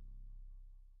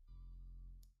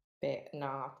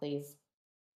 Nah, please.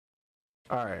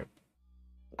 All right.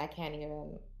 I can't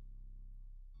even.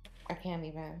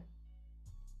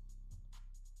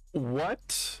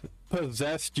 What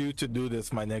possessed you to do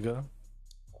this, my nigga?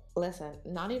 Listen,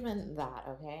 not even that,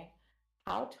 okay?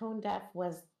 How tone deaf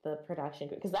was the production?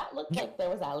 Because that looked like there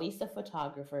was at least a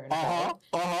photographer involved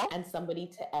and somebody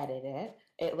to edit it.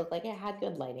 It looked like it had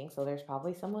good lighting, so there's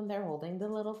probably someone there holding the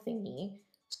little thingy.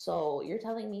 So you're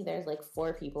telling me there's like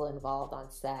 4 people involved on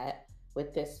set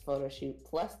with this photo shoot,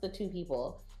 plus the 2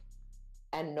 people,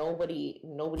 and nobody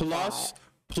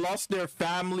plus their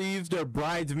families, their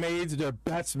bridesmaids, their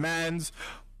best mans.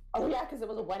 Oh yeah, because it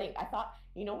was a wedding. I thought,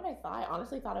 you know what I thought? I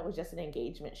honestly thought it was just an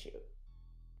engagement shoot.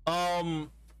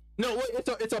 No,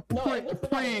 it's a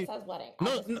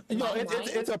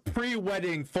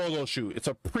pre-wedding photo shoot. It's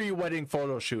a pre-wedding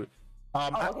photo shoot.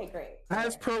 Okay, great.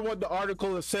 As per what the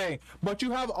article is saying, but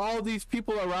you have all these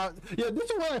people around. Yeah, this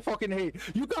is what I fucking hate.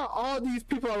 You got all these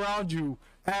people around you,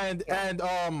 and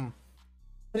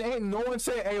ain't no one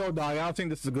say, "Hey, yo, dog, I don't think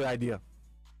this is a good idea."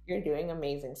 You're doing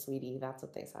amazing, sweetie. That's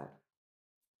what they said.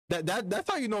 That's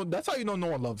how you know. That's how you know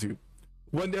no one loves you.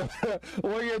 When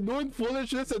you're doing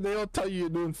foolishness and they don't tell you you're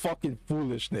doing fucking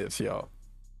foolishness, yo.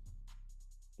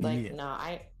 Like, yeah. Nah,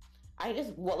 I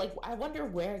just I wonder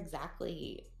where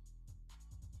exactly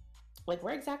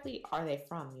are they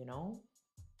from? You know,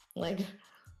 like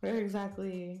where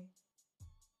exactly.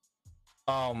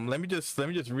 Let me just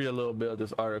read a little bit of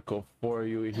this article for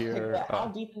you here. How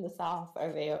deep in the South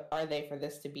are they for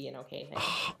this to be an okay thing?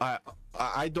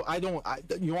 I don't.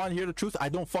 You want to hear the truth? I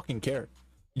don't fucking care.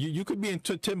 You could be in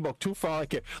Timbuktu for all I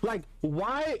care. Like,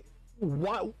 why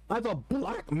as a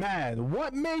black man,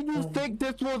 what made you think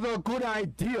this was a good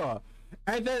idea?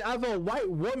 And then as a white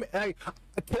woman, like,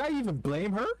 can I even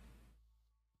blame her?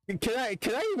 Can I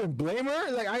even blame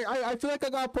her? Like, I feel like I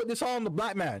gotta put this all on the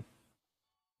black man.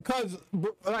 Cause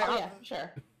like,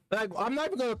 sure. Like, I'm not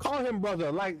even gonna call him brother.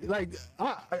 I'm not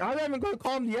even gonna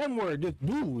call him the N-word. This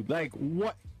dude. Like,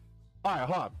 what? All right,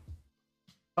 Hop.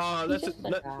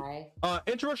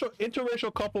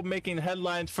 Interracial couple making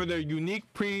headlines for their unique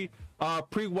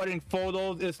pre-wedding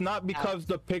photos. It's not because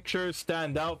the pictures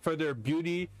stand out for their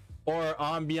beauty or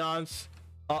ambiance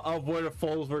of where the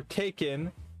photos were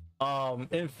taken.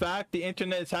 In fact, the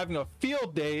internet is having a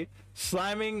field day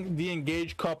slamming the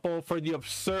engaged couple for the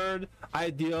absurd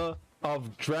idea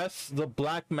of dress the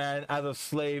black man as a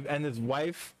slave and his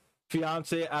wife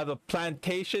fiance as a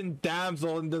plantation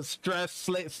damsel in distress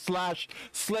slash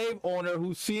slave owner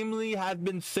who seemingly had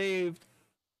been saved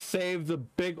save the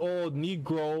big old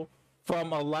Negro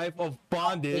from a life of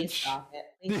bondage. Please stop it.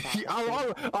 Please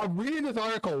stop it. I'm reading this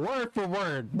article word for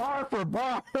word, bar for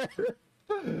bar.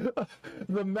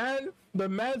 The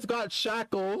man's got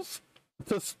shackles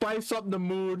to spice up the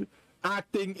mood,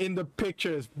 acting in the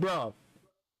pictures, bro.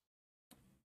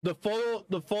 The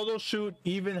photo shoot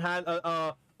even had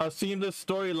a seamless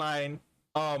storyline.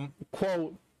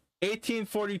 Quote,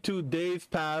 1842 days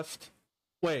passed.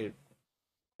 Wait,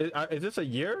 is this a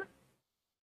year?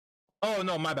 Oh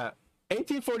no, my bad.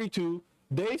 1842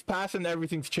 days passed and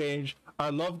everything's changed.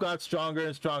 Our love got stronger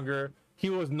and stronger. He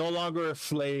was no longer a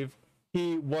slave.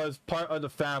 He was part of the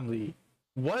family.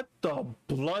 What the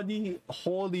bloody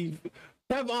holy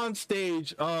Kev on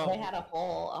stage. They had a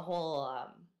whole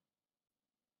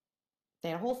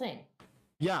thing.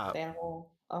 Yeah. They had a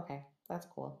whole. Okay, that's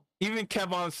cool. Even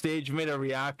Kev on stage made a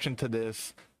reaction to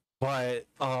this, but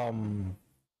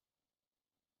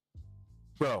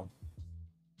bro.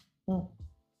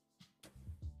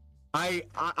 I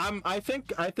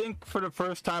think for the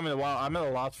first time in a while I'm at a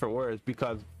loss for words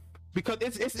because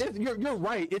it's you're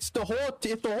right. It's the whole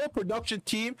production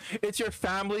team. It's your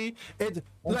family. It's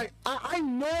like I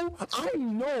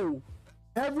know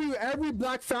every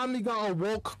black family got a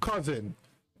woke cousin,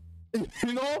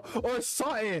 you know, or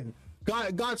something.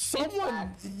 Got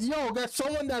someone, got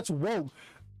someone that's woke.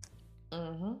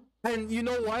 Mm-hmm. And you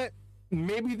know what?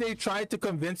 Maybe they tried to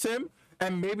convince him,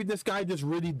 and maybe this guy just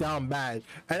really down bad.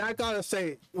 And I gotta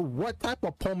say, what type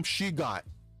of pump she got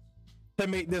to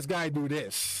make this guy do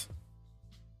this?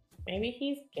 Maybe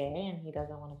he's gay and he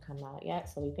doesn't want to come out yet,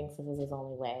 so he thinks this is his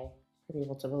only way for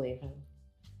people to believe him.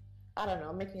 I don't know.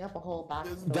 I'm making up a whole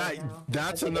backstory now.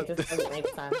 That's another. It just doesn't make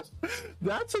sense.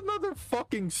 That's another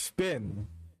fucking spin.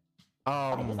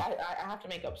 I have to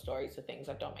make up stories to things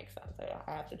that don't make sense.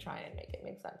 I have to try and make it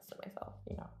make sense to myself,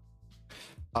 you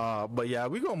know. But yeah,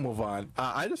 we're gonna move on.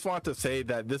 I just want to say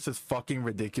that this is fucking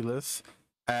ridiculous,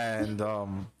 and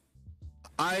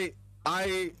I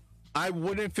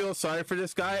wouldn't feel sorry for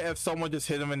this guy if someone just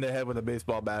hit him in the head with a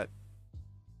baseball bat.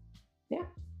 Yeah.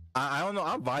 I don't know.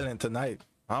 I'm violent tonight.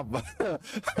 I'm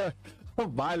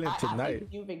violent tonight. I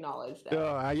think you've acknowledged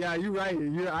that. Yeah, you're right.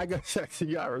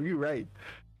 You're right.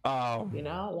 You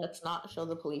know, let's not show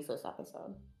the police this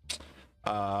episode.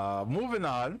 Moving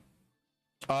on.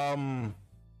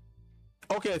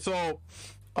 Okay, so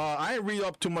I didn't read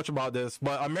up too much about this,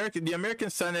 but the American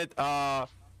Senate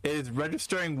is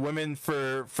registering women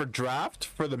for draft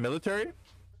for the military.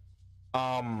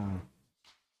 I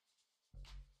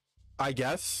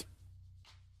guess.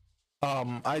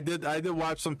 I did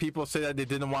watch some people say that they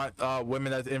didn't want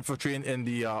women as infantry in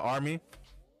the army.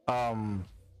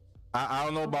 I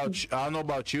don't know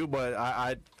about you,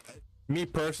 but me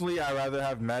personally, I'd rather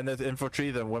have men as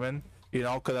infantry than women. You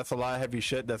know, because that's a lot of heavy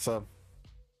shit. That's I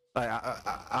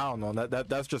don't know.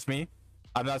 That's just me.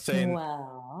 I'm not saying.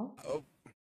 Well,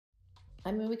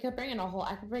 I mean, I could bring in a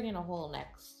whole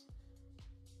next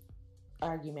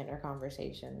argument or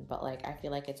conversation, but like, I feel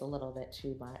like it's a little bit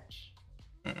too much.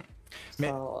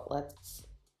 So let's.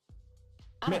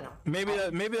 I don't know.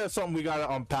 Maybe that's something we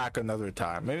gotta unpack another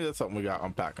time. It is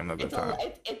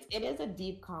a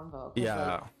deep convo.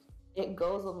 Yeah. Like, it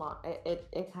goes along.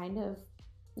 It kind of,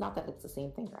 not that it's the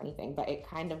same thing or anything, but it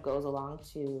kind of goes along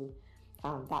to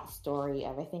that story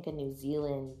of, I think, a New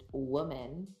Zealand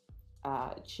woman.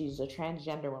 She's a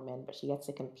transgender woman, but she gets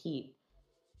to compete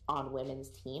on women's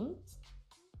teams.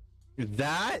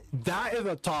 That is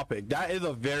a topic. That is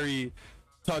a very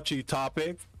touchy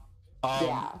topic.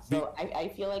 So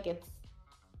I feel like it's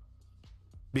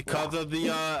because of the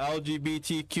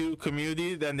LGBTQ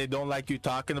community, then they don't like you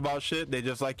talking about shit. They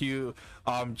just like you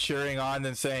cheering on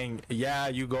and saying, yeah,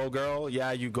 you go girl,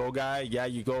 yeah, you go guy, yeah,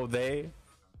 you go they,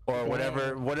 or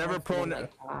whatever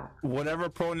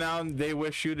pronoun they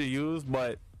wish you to use.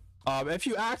 But if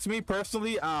you ask me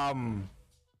personally, I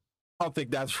don't think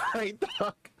that's right.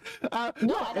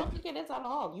 No, I don't think it is at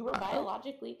all. You were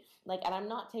biologically and I'm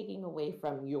not taking away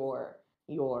from your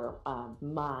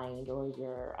mind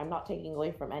or I'm not taking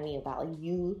away from any of that. Like,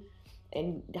 you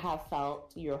have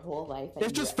felt your whole life that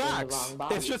it's just facts. In the wrong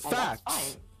body, it's just facts.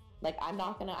 That's fine. Like, I'm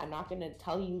not gonna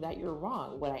tell you that you're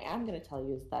wrong. What I am gonna tell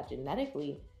you is that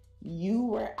genetically, you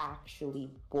were actually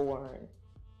born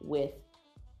with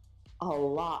a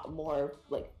lot more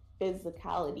like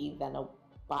physicality than a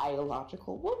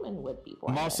biological woman would be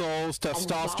born muscles with.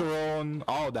 Testosterone,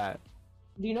 all that.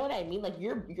 Do you know what I mean? Like,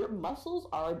 your muscles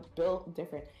are built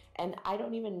different, and I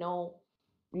don't even know,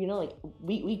 you know, like,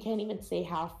 we can't even say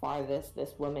how far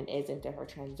this woman is into her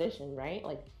transition, right?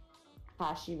 Like,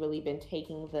 has she really been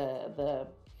taking the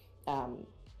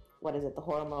what is it, the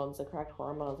hormones, the correct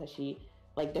hormones? Has she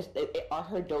Like, are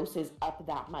her doses up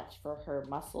that much for her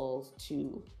muscles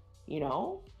to, you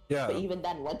know? Yeah. But even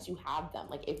then, once you have them,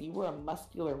 like if you were a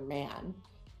muscular man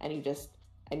and you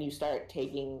start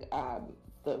taking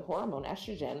the hormone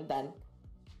estrogen, then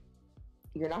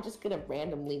you're not just gonna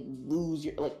randomly lose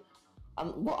your like.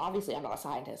 Well, obviously, I'm not a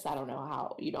scientist. I don't know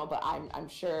how, you know, but I'm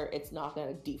sure it's not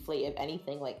gonna deflate. If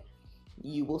anything, like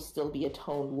you will still be a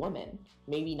toned woman.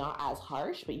 Maybe not as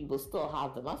harsh, but you will still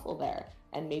have the muscle there,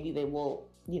 and maybe they will,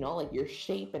 you know, like your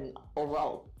shape and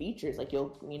overall features, like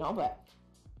you'll, you know, but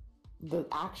the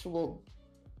actual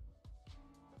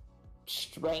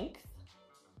strength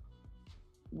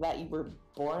that you were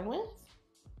born with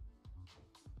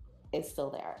is still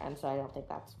there, and so I don't think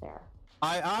that's fair.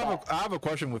 I have a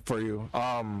question for you.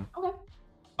 Okay.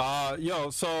 Yo,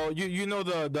 so you know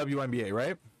the WNBA,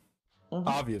 right? Mm-hmm.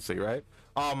 Obviously, right?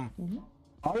 Mm-hmm.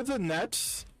 Are the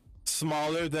nets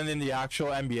smaller than in the actual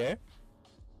NBA?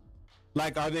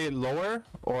 Like, are they lower,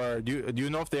 or do you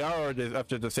know if they are, or are they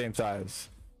after the same size?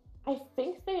 I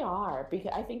think they are,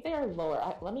 because I think they are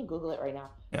lower. Let me Google it right now.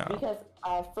 Yeah. Because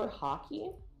for hockey,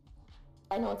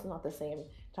 I know it's not the same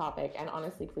topic, and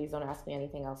honestly, please don't ask me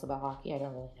anything else about hockey. I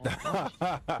don't really know.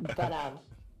 But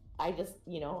I just,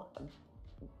 you know,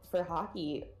 for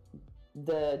hockey,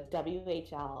 the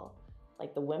WHL,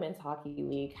 like the Women's Hockey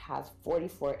League, has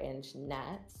 44-inch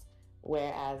nets,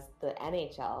 whereas the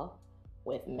NHL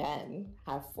with men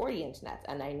have 40-inch nets.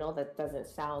 And I know that doesn't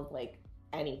sound like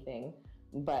anything,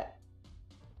 but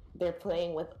they're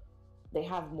playing with, they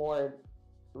have more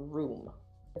room,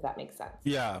 if that makes sense.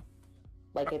 Yeah.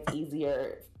 Like it's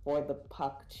easier for the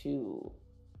puck to,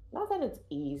 not that it's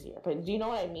easier, but do you know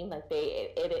what I mean? Like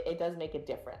it does make a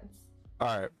difference.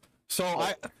 All right. So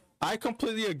I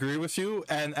completely agree with you,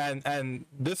 and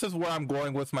this is where I'm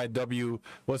going with my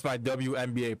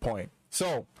WNBA point.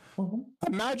 So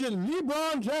imagine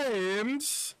LeBron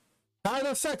James had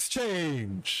a sex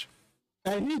change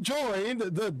and he joined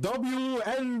the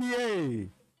WNBA.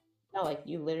 No, like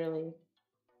you literally.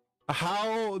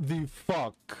 How the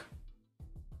fuck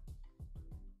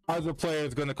are the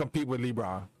players going to compete with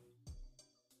LeBron?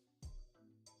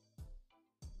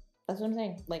 That's what I'm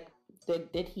saying. Like,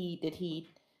 did he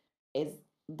is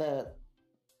the,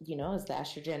 you know, is the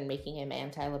estrogen making him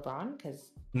anti-LeBron?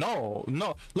 Because no,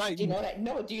 like, do you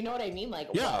know what I mean? Like,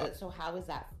 yeah. So how is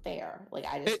that fair? Like,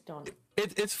 I just don't.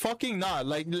 It's fucking not.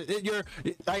 Like,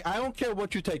 I don't care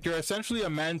what you take. You're essentially a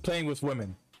man playing with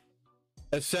women,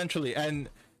 essentially, and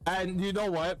you know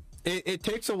what? It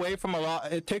takes away from a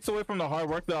lot. It takes away from the hard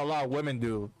work that a lot of women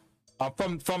do.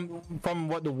 From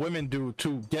what the women do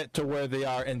to get to where they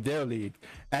are in their league,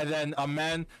 and then a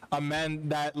man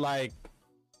that, like,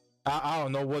 I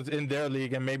don't know, was in their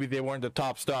league and maybe they weren't the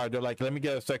top star, they're like, let me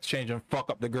get a sex change and fuck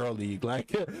up the girl league,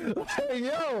 like,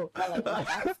 yo.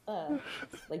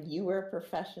 Like you were a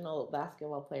professional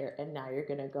basketball player and now you're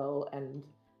gonna go and,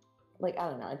 like, I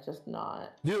don't know, it's just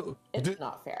not. It's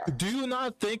not fair. Do you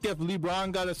not think if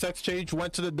LeBron got a sex change,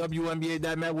 went to the WNBA,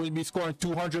 that man would be scoring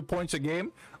 200 points a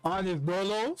game on his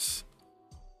Burlos?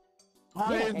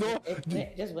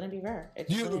 It just wouldn't be fair. It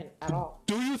just wouldn't at all.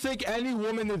 Do you think any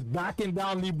woman is backing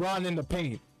down LeBron in the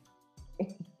paint?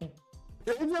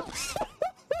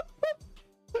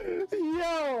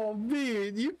 Yo,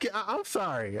 B, I'm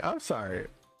sorry.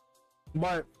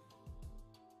 But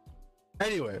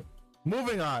anyway,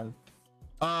 moving on.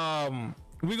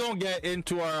 We're gonna get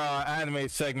into our anime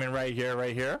segment right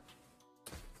here.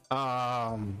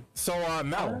 So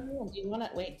Mel, do you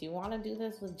want to do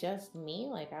this with just me?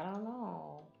 Like, I don't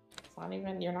know. It's not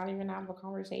even, you're not even having a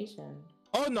conversation.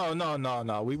 Oh no.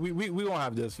 We won't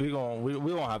have this. We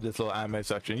won't have this little anime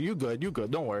section. You good.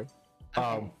 Don't worry.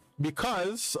 Okay.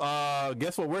 Because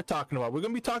guess what we're talking about? We're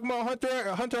gonna be talking about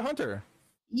Hunter.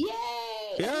 Yay!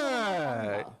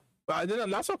 Yeah.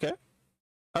 That's okay.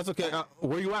 That's okay.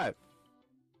 Where you at?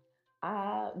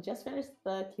 Just finished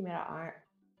the Chimera arc.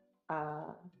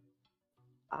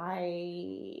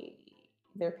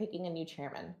 They're picking a new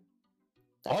chairman.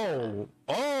 Yeah.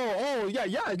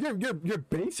 You're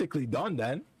basically done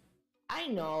then. I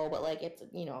know, but like it's,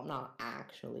 you know, I'm not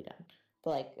actually done. But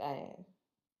like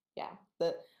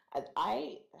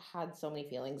I had so many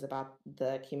feelings about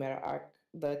the Chimera arc,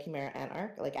 the Chimera Ant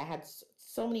arc. Like I had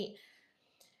so many.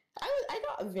 I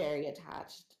got very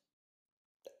attached.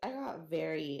 I got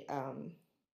very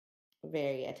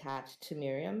attached to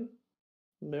Miriam,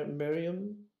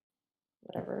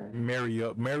 whatever.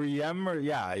 Miriam, or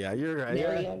yeah, you're right.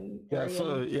 Miriam,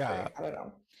 yeah. I don't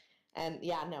know. And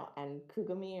and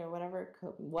Kugami or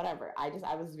whatever. I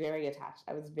was very attached.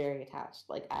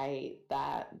 Like I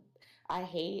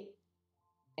hate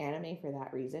anime for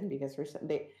that reason, because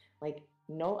they, like,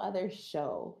 no other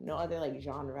show, no other like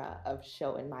genre of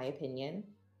show, in my opinion,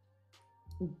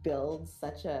 builds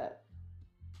such a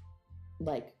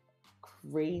like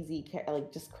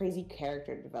like just crazy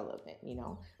character development, you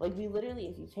know? Like we literally,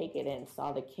 if you take it in,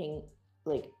 saw the king,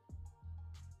 like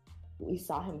we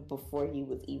saw him before he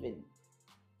was even,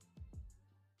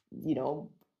 you know,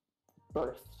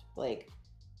 birthed. Like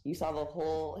you saw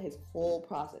his whole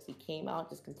process. He came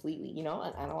out just completely, you know,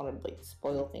 and I don't want to like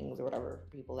spoil things or whatever for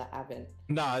people that haven't.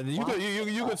 Nah, you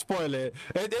could spoil it.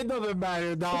 It doesn't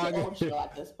matter, dog. It's an old show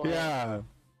at this point. Yeah.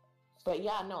 But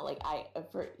yeah, no, like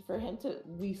for him to,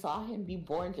 we saw him be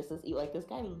born just as like this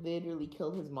guy literally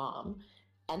killed his mom,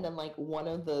 and then like one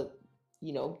of the,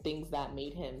 you know, things that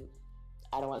made him,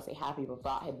 I don't want to say happy, but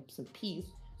brought him some peace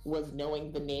was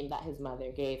knowing the name that his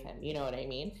mother gave him. You know what I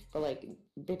mean? But like,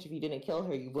 bitch, if you didn't kill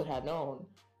her, you would have known.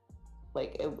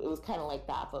 Like it was kind of like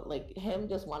that. But like him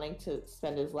just wanting to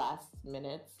spend his last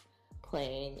minutes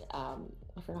playing, I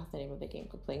forgot the name of the game,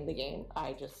 but playing the game,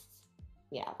 I just.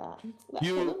 Yeah, that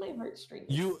pulled my heartstrings.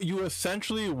 You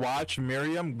essentially watch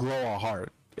Miriam grow a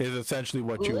heart. Is essentially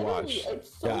what you watch.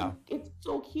 It's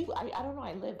so cute. I don't know.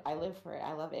 I live for it.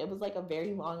 I love it. It was like a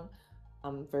very long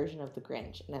version of the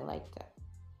Grinch, and I liked it.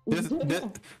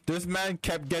 This man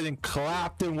kept getting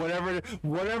clapped in whatever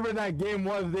that game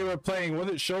was they were playing. Was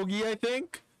it Shogi? I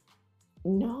think.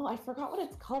 No, I forgot what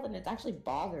it's called, and it's actually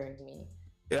bothering me.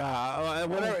 Yeah,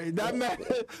 whatever. That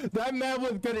man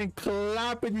was getting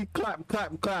clappity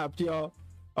clapped, yo.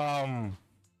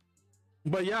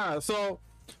 But yeah, so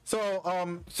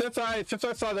since I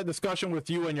saw that discussion with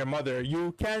you and your mother,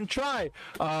 you can try.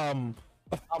 Oh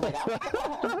my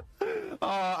god.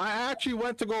 I actually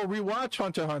went to go rewatch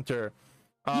Hunter x Hunter.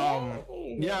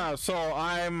 Yeah, so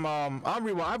I've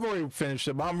already finished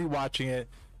it, but I'm rewatching it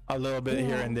a little bit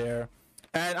here and there.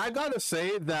 And I gotta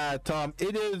say that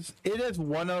it is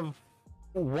one of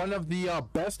the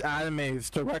best animes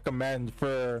to recommend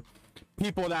for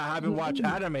people that haven't watched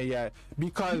anime yet,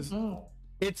 because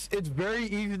it's very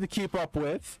easy to keep up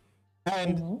with.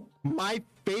 And my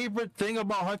favorite thing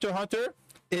about Hunter x Hunter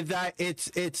is that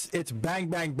it's bang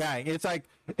bang bang. It's like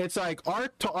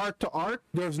arc to arc to arc.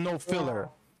 There's no filler.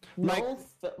 My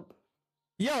mom's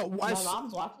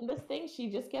watching this thing. She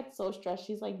just gets so stressed.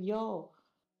 She's like, "Yo,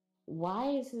 why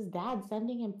is his dad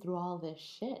sending him through all this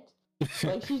shit?"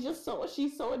 Like she's so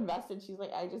invested. She's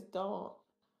like, I just don't.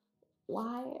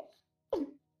 Why?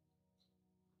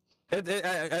 And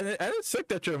it's sick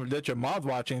that your mom's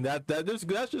watching that. That just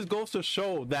goes to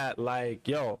show that, like,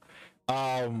 yo,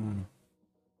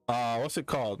 what's it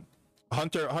called?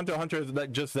 Hunter x Hunter is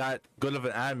like just that good of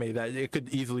an anime that it could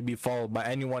easily be followed by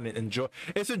anyone and enjoy.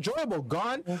 It's enjoyable.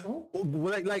 Gone,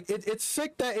 it's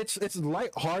sick that it's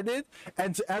lighthearted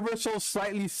and it's ever so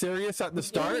slightly serious at the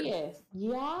start.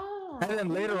 Yeah. And then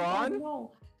later on,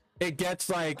 it gets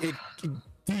like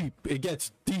deep. It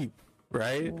gets deep,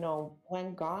 right? No,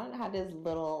 when Gon had his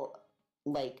little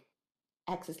like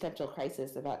existential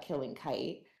crisis about killing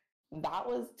Kite, that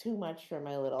was too much for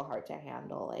my little heart to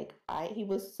handle. Like he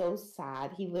was so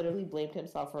sad. He literally blamed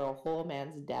himself for a whole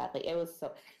man's death. Like it was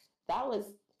so. That was.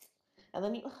 And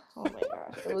then oh my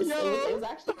gosh, it was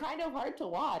actually kind of hard to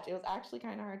watch. It was actually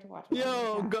kind of hard to watch.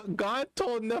 Yo, God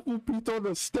told Neferpito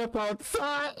to step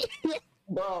outside.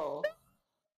 Bro,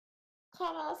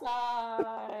 come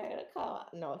outside. Come on.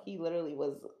 No, he literally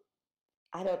was.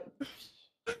 I don't.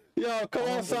 Yo, come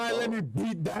outside. Let me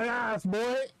beat that ass,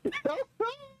 boy.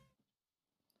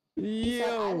 He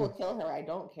said, I will kill her. I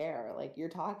don't care. Like you're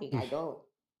talking. I don't.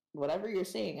 Whatever you're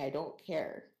saying, I don't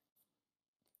care.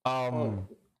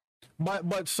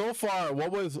 But so far,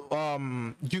 what was I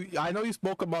know you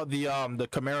spoke about the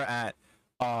Chimera Ant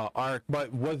arc,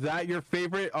 but was that your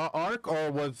favorite arc,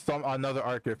 or was another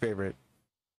arc your favorite?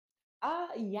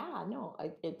 Yeah, no,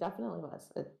 it definitely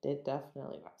was. It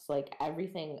definitely was. Like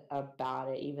everything about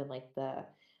it, even like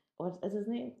what is his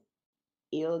name?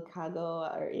 Ilkago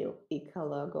or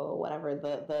Ikalogo, whatever,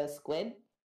 the squid.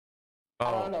 I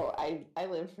don't know. I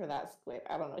lived for that squid.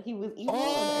 I don't know. He was evil.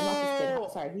 Not the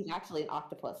squid. Sorry, he's actually an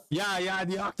octopus. Yeah,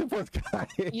 the octopus guy.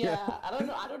 Yeah, I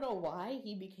don't know why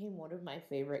he became one of my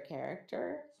favorite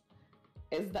characters.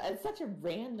 It's such a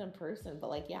random person, but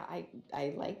like, yeah,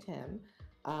 I liked him.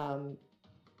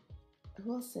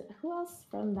 Who else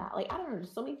from that? Like, I don't know.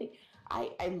 There's so many things. I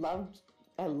loved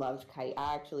Kite.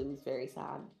 I actually was very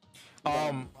sad.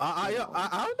 I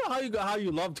don't know how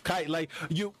you loved Kite. Like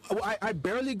I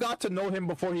barely got to know him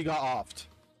before he got offed.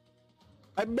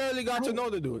 I barely got to know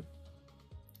the dude.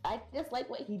 I just like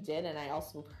what he did, and I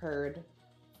also heard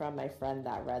from my friend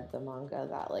that read the manga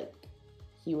that like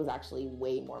he was actually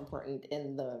way more important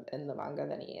in the manga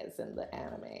than he is in the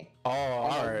anime. Oh,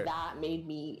 all right. That made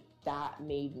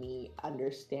me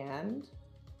understand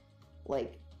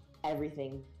like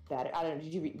everything better. I don't know.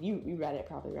 Did you read it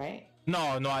probably, right?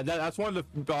 No, that's one of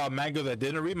the mangas I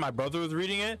didn't read. My brother was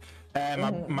reading it,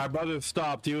 and my brother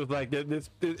stopped. He was like,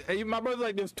 my brother's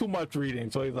like, there's too much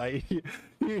reading, so he's like, he's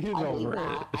over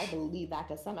it. I believe that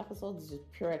because some episodes is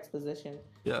just pure exposition.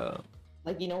 Yeah.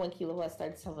 Like, you know, when Killua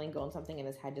starts telling Gon something and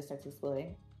his head just starts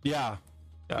exploding. Yeah.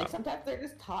 Like sometimes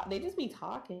they just be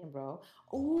talking, bro.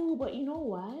 Oh, but you know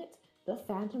what? The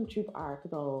Phantom Troop arc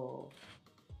though.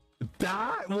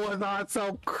 That was on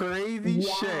some crazy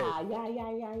shit. Yeah.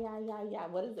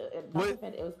 What is it? It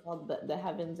was called the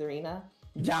Heavens Arena.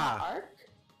 That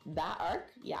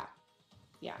arc. Yeah.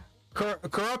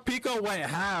 Kurapika went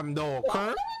ham though.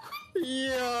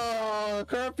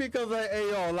 Kurapika's like, hey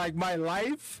yo, like my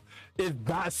life is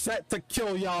not set to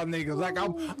kill y'all niggas. Like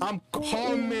I'm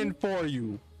coming for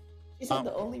you. He said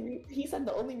the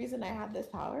only reason I have this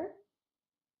power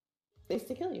is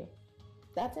to kill you.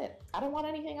 That's it. I don't want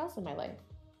anything else in my life.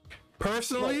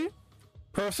 Personally,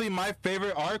 my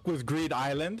favorite arc was Greed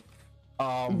Island.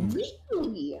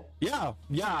 Really? Yeah.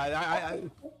 I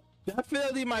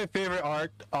definitely my favorite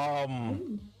arc. I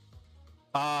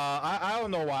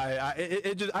don't know why.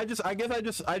 I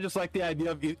guess I just like the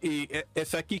idea of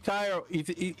isekai or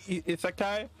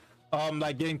isekai,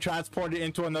 like getting transported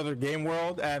into another game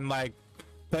world and like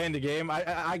playing the game.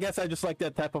 I guess I just like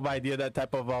that type of idea, that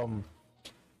type of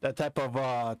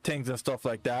things and stuff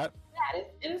like that. Yeah,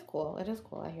 it is cool. It is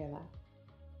cool. I hear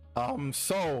that.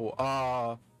 So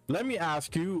let me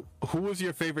ask you, who was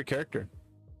your favorite character?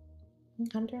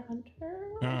 Hunter. Let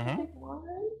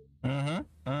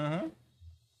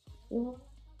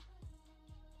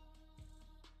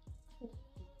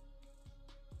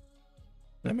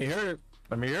me hear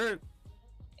it.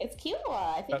 It's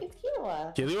Killua. I think it's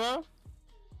Killua. Killua?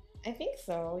 I think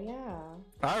so, yeah.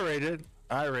 I rate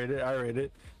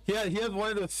it. He has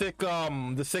one of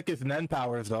the sickest Nen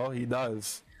powers though. He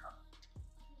does.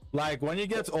 Like when he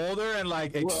gets older and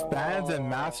like expands and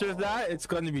masters that, it's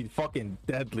gonna be fucking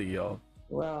deadly, yo.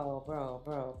 Bro.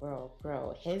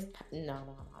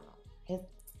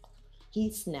 He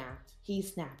snapped. He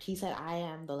said, "I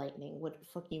am the lightning." What the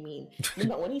fuck you mean? You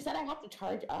know, when he said I have to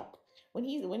charge up, when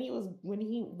he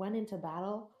went into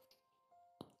battle,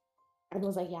 I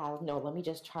was like, "Yeah, no, let me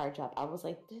just charge up." I was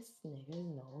like, "This nigga is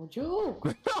no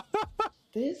joke."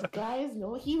 This guy is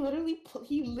no. He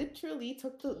literally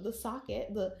took the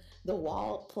socket, the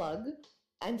wall plug,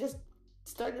 and just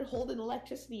started holding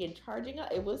electricity and charging up.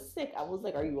 It was sick. I was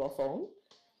like, "Are you a phone?"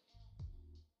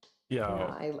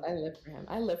 Yeah. I live for him.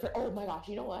 Oh my gosh,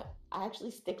 you know what? I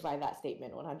actually stick by that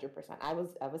statement 100%. I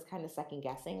was kind of second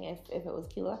guessing if it was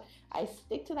Killua. I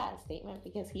stick to that statement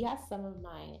because he has some of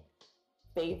my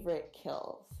favorite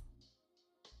kills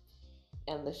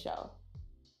in the show.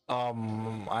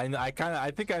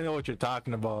 I think I know what you're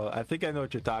talking about.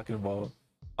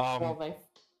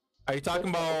 Are you talking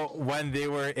about when they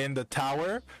were in the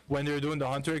tower when they were doing the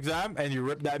hunter exam and you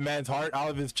ripped that man's heart out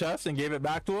of his chest and gave it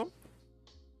back to him?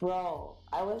 Bro,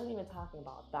 I wasn't even talking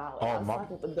about that. I was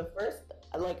talking about the first,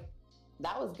 like,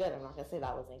 that was good. I'm not gonna say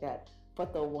that wasn't good,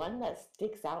 but the one that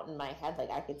sticks out in my head,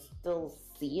 like I could still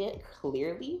see it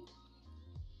clearly,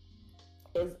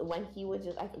 is when he was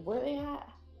just, where they at?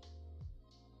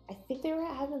 I think they were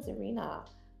at Heaven's Arena.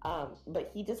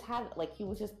 But he just had, like, he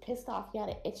was just pissed off. He had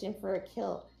an itching for a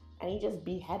kill, and he just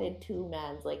beheaded two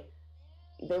men. Like,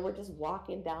 they were just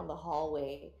walking down the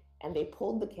hallway, and they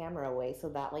pulled the camera away so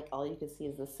that, like, all you could see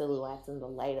is the silhouettes and the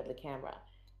light of the camera.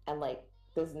 And, like,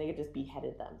 this nigga just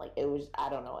beheaded them. Like, it was, I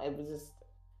don't know, it was just,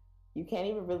 you can't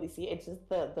even really see it. It's just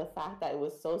the fact that it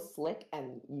was so slick,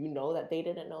 and you know that they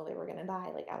didn't know they were gonna die.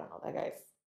 Like, I don't know, that guy's...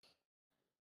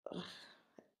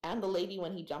 And the lady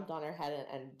when he jumped on her head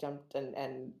and jumped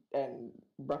and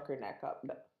broke her neck up.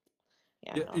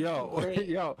 Yo,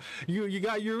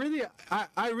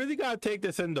 I really gotta take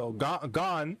this in though.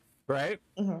 Gon, right?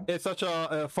 Mm-hmm. It's such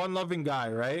a fun-loving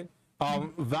guy, right?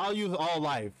 Values all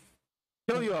life.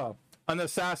 Killua, an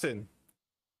assassin.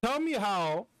 Tell me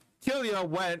how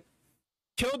Killua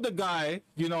killed the guy.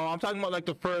 You know, I'm talking about like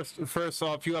the first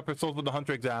few episodes with the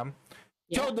Hunter exam.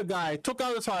 Killed the guy, took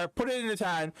out his heart, put it in his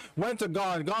hand, went to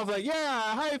Gon. Gon's like,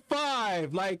 yeah, high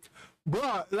five. Like,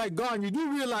 bro, like, Gon, you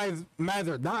do realize mans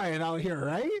are dying out here,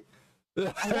 right?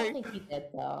 I don't think he did,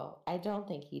 though. I don't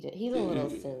think he did. He's a little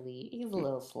silly. He's a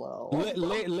little slow.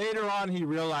 Later on, he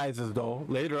realizes, though.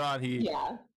 Later on, he...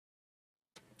 Yeah.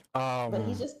 But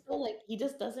he's just so, like, he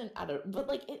just doesn't... But,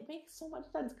 like, it makes so much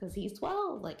sense because he's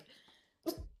 12. Like...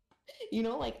 You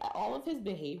know, like all of his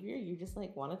behavior, you just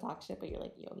like want to talk shit, but you're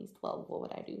like, yo, he's 12. What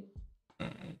would I do?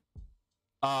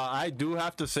 I do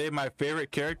have to say my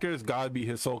favorite character is gotta be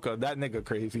Hisoka. That nigga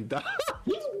crazy.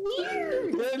 He's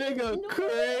weird. That nigga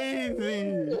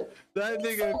crazy. That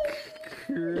nigga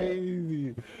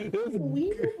crazy. He's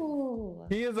weird.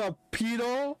 He is a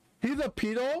pedo. He's a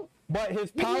pedo, but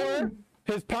his power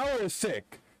is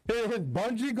sick. His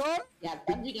bungee gum. Yeah,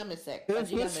 bungee gum is sick.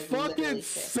 It's fucking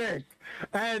sick.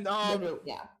 And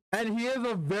yeah. And he is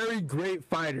a very great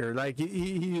fighter. Like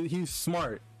he's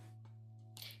smart.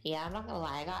 Yeah, I'm not gonna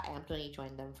lie. I got amped when he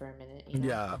joined them for a minute. You know?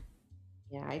 Yeah.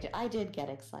 Yeah, I did get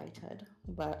excited,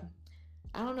 but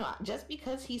I don't know. Just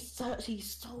because he's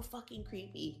so fucking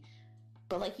creepy,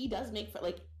 but like he does make for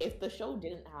like if the show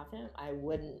didn't have him, I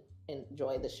wouldn't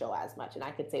enjoy the show as much, and I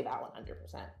could say that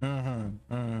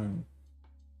 100%.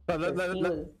 But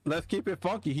let's keep it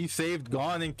funky. He saved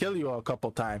Gon and Killua a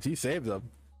couple times. He saved them.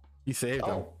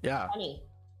 them. Yeah. Funny.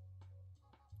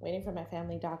 Waiting for my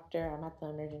family doctor. I'm at the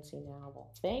emergency now.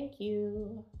 Well, thank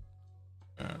you.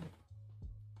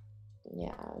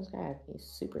 Yeah, I was gonna be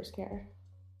super scared.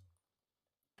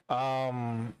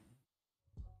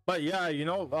 But yeah, you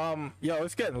know,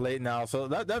 it's getting late now, so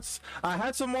that's. I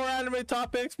had some more anime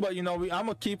topics, but you know, I'm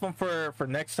gonna keep them for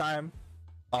next time.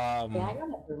 Yeah, I got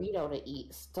a burrito to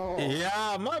eat still.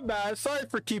 Yeah, my bad. Sorry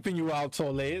for keeping you out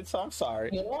so late. So I'm sorry.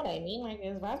 You know what I mean? Like,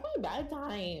 that's my bad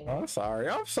time. I'm sorry.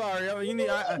 I mean, you need.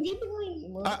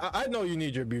 I know you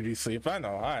need your beauty sleep. I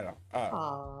know.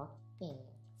 Aw.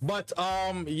 But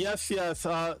yes.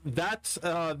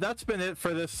 That's been it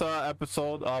for this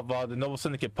episode of the Noble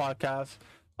Syndicate podcast.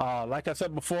 Like I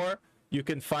said before, you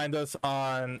can find us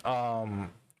on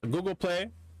Google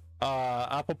Play,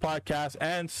 Apple Podcasts,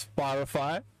 and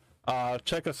Spotify.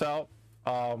 Check us out.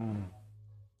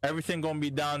 Everything gonna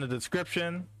be down in the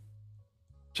description.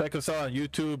 Check us out on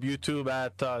YouTube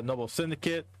at Noble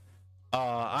Syndicate.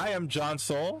 I am John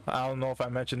Soul. I don't know if I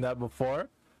mentioned that before.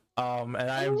 And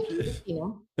I'm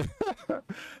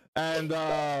and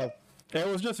it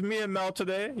was just me and Mel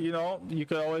today. You know, you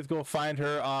could always go find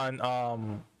her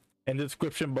on in the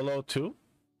description below too.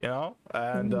 You know,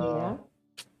 and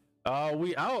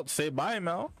we out. Say bye,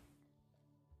 Mel.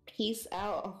 Peace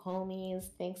out, homies.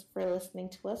 Thanks for listening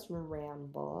to us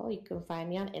ramble. You can find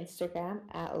me on Instagram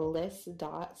at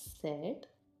list.sid.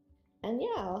 And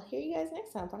yeah, I'll hear you guys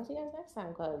next time. Talk to you guys next time,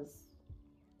 because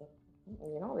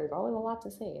you know, there's always a lot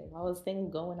to say. There's always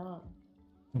things going on.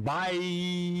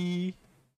 Bye.